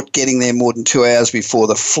airport, getting there more than 2 hours before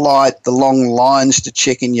the flight, the long lines to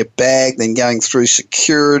check in your bag, then going through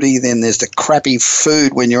security, then there's the crappy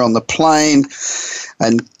food when you're on the plane,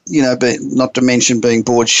 and, not to mention being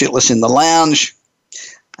bored shitless in the lounge,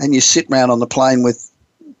 and you sit around on the plane with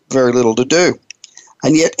very little to do.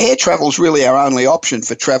 And yet air travel's really our only option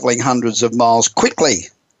for travelling hundreds of miles quickly.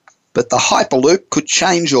 But the Hyperloop could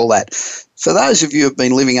change all that. For those of you who have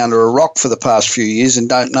been living under a rock for the past few years and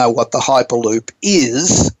don't know what the Hyperloop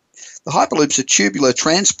is, the Hyperloop's a tubular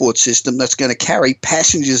transport system that's going to carry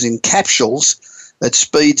passengers in capsules at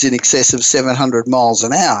speeds in excess of 700 miles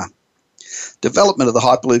an hour. Development of the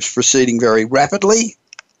Hyperloop's proceeding very rapidly.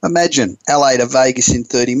 Imagine LA to Vegas in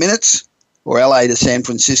 30 minutes or LA to San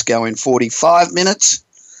Francisco in 45 minutes.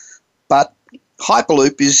 But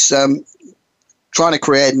Hyperloop is trying to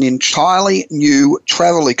create an entirely new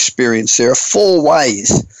travel experience. There are 4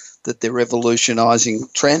 ways that they're revolutionising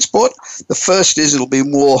transport. The first is it'll be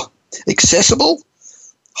more accessible.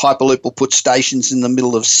 Hyperloop will put stations in the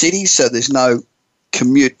middle of cities, so there's no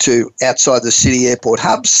commute to outside the city airport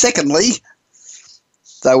hubs. Secondly,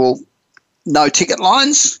 they will no ticket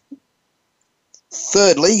lines.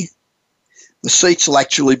 Thirdly, the seats will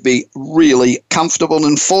actually be really comfortable.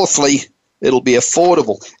 And fourthly, it'll be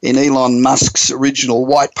affordable. In Elon Musk's original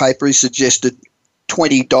white paper, he suggested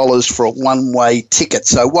 $20 for a one-way ticket.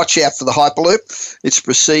 So watch out for the Hyperloop. It's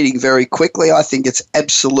proceeding very quickly. I think it's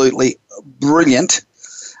absolutely brilliant.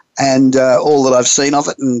 And all that I've seen of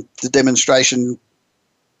it and the demonstration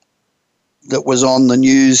that was on the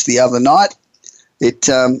news the other night, it's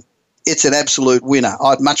an absolute winner.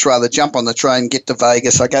 I'd much rather jump on the train, get to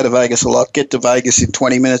Vegas. I go to Vegas a lot, get to Vegas in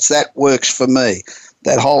 20 minutes. That works for me.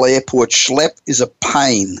 That whole airport schlep is a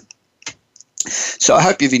pain. So I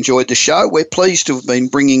hope you've enjoyed the show. We're pleased to have been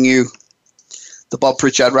bringing you the Bob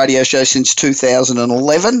Pritchard Radio Show since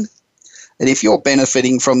 2011. And if you're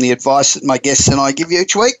benefiting from the advice that my guests and I give you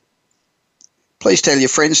each week, please tell your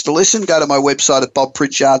friends to listen. Go to my website at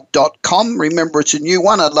bobpritchard.com. Remember, it's a new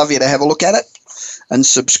one. I'd love you to have a look at it and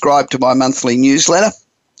subscribe to my monthly newsletter.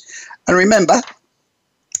 And remember,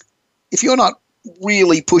 if you're not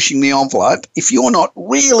really pushing the envelope, if you're not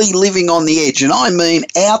really living on the edge, and I mean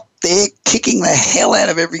out there kicking the hell out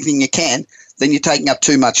of everything you can, then you're taking up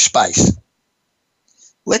too much space.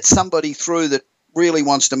 Let somebody through that really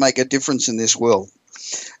wants to make a difference in this world.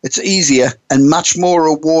 It's easier and much more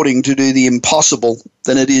rewarding to do the impossible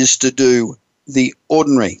than it is to do the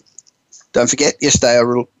ordinary. Don't forget, yesterday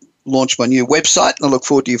I launched my new website, and I look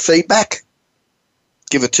forward to your feedback.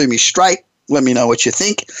 Give it to me straight. Let me know what you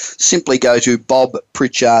think. Simply go to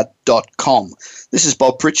bobpritchard.com. This is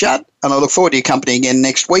Bob Pritchard, and I look forward to your company again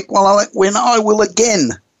next week when I will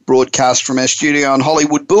again broadcast from our studio on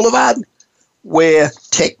Hollywood Boulevard, where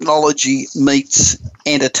technology meets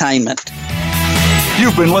entertainment.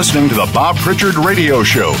 You've been listening to the Bob Pritchard Radio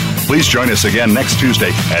Show. Please join us again next Tuesday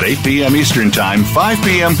at 8 p.m. Eastern Time, 5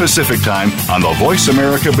 p.m. Pacific Time on the Voice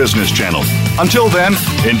America Business Channel. Until then,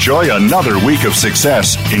 enjoy another week of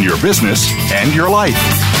success in your business and your life.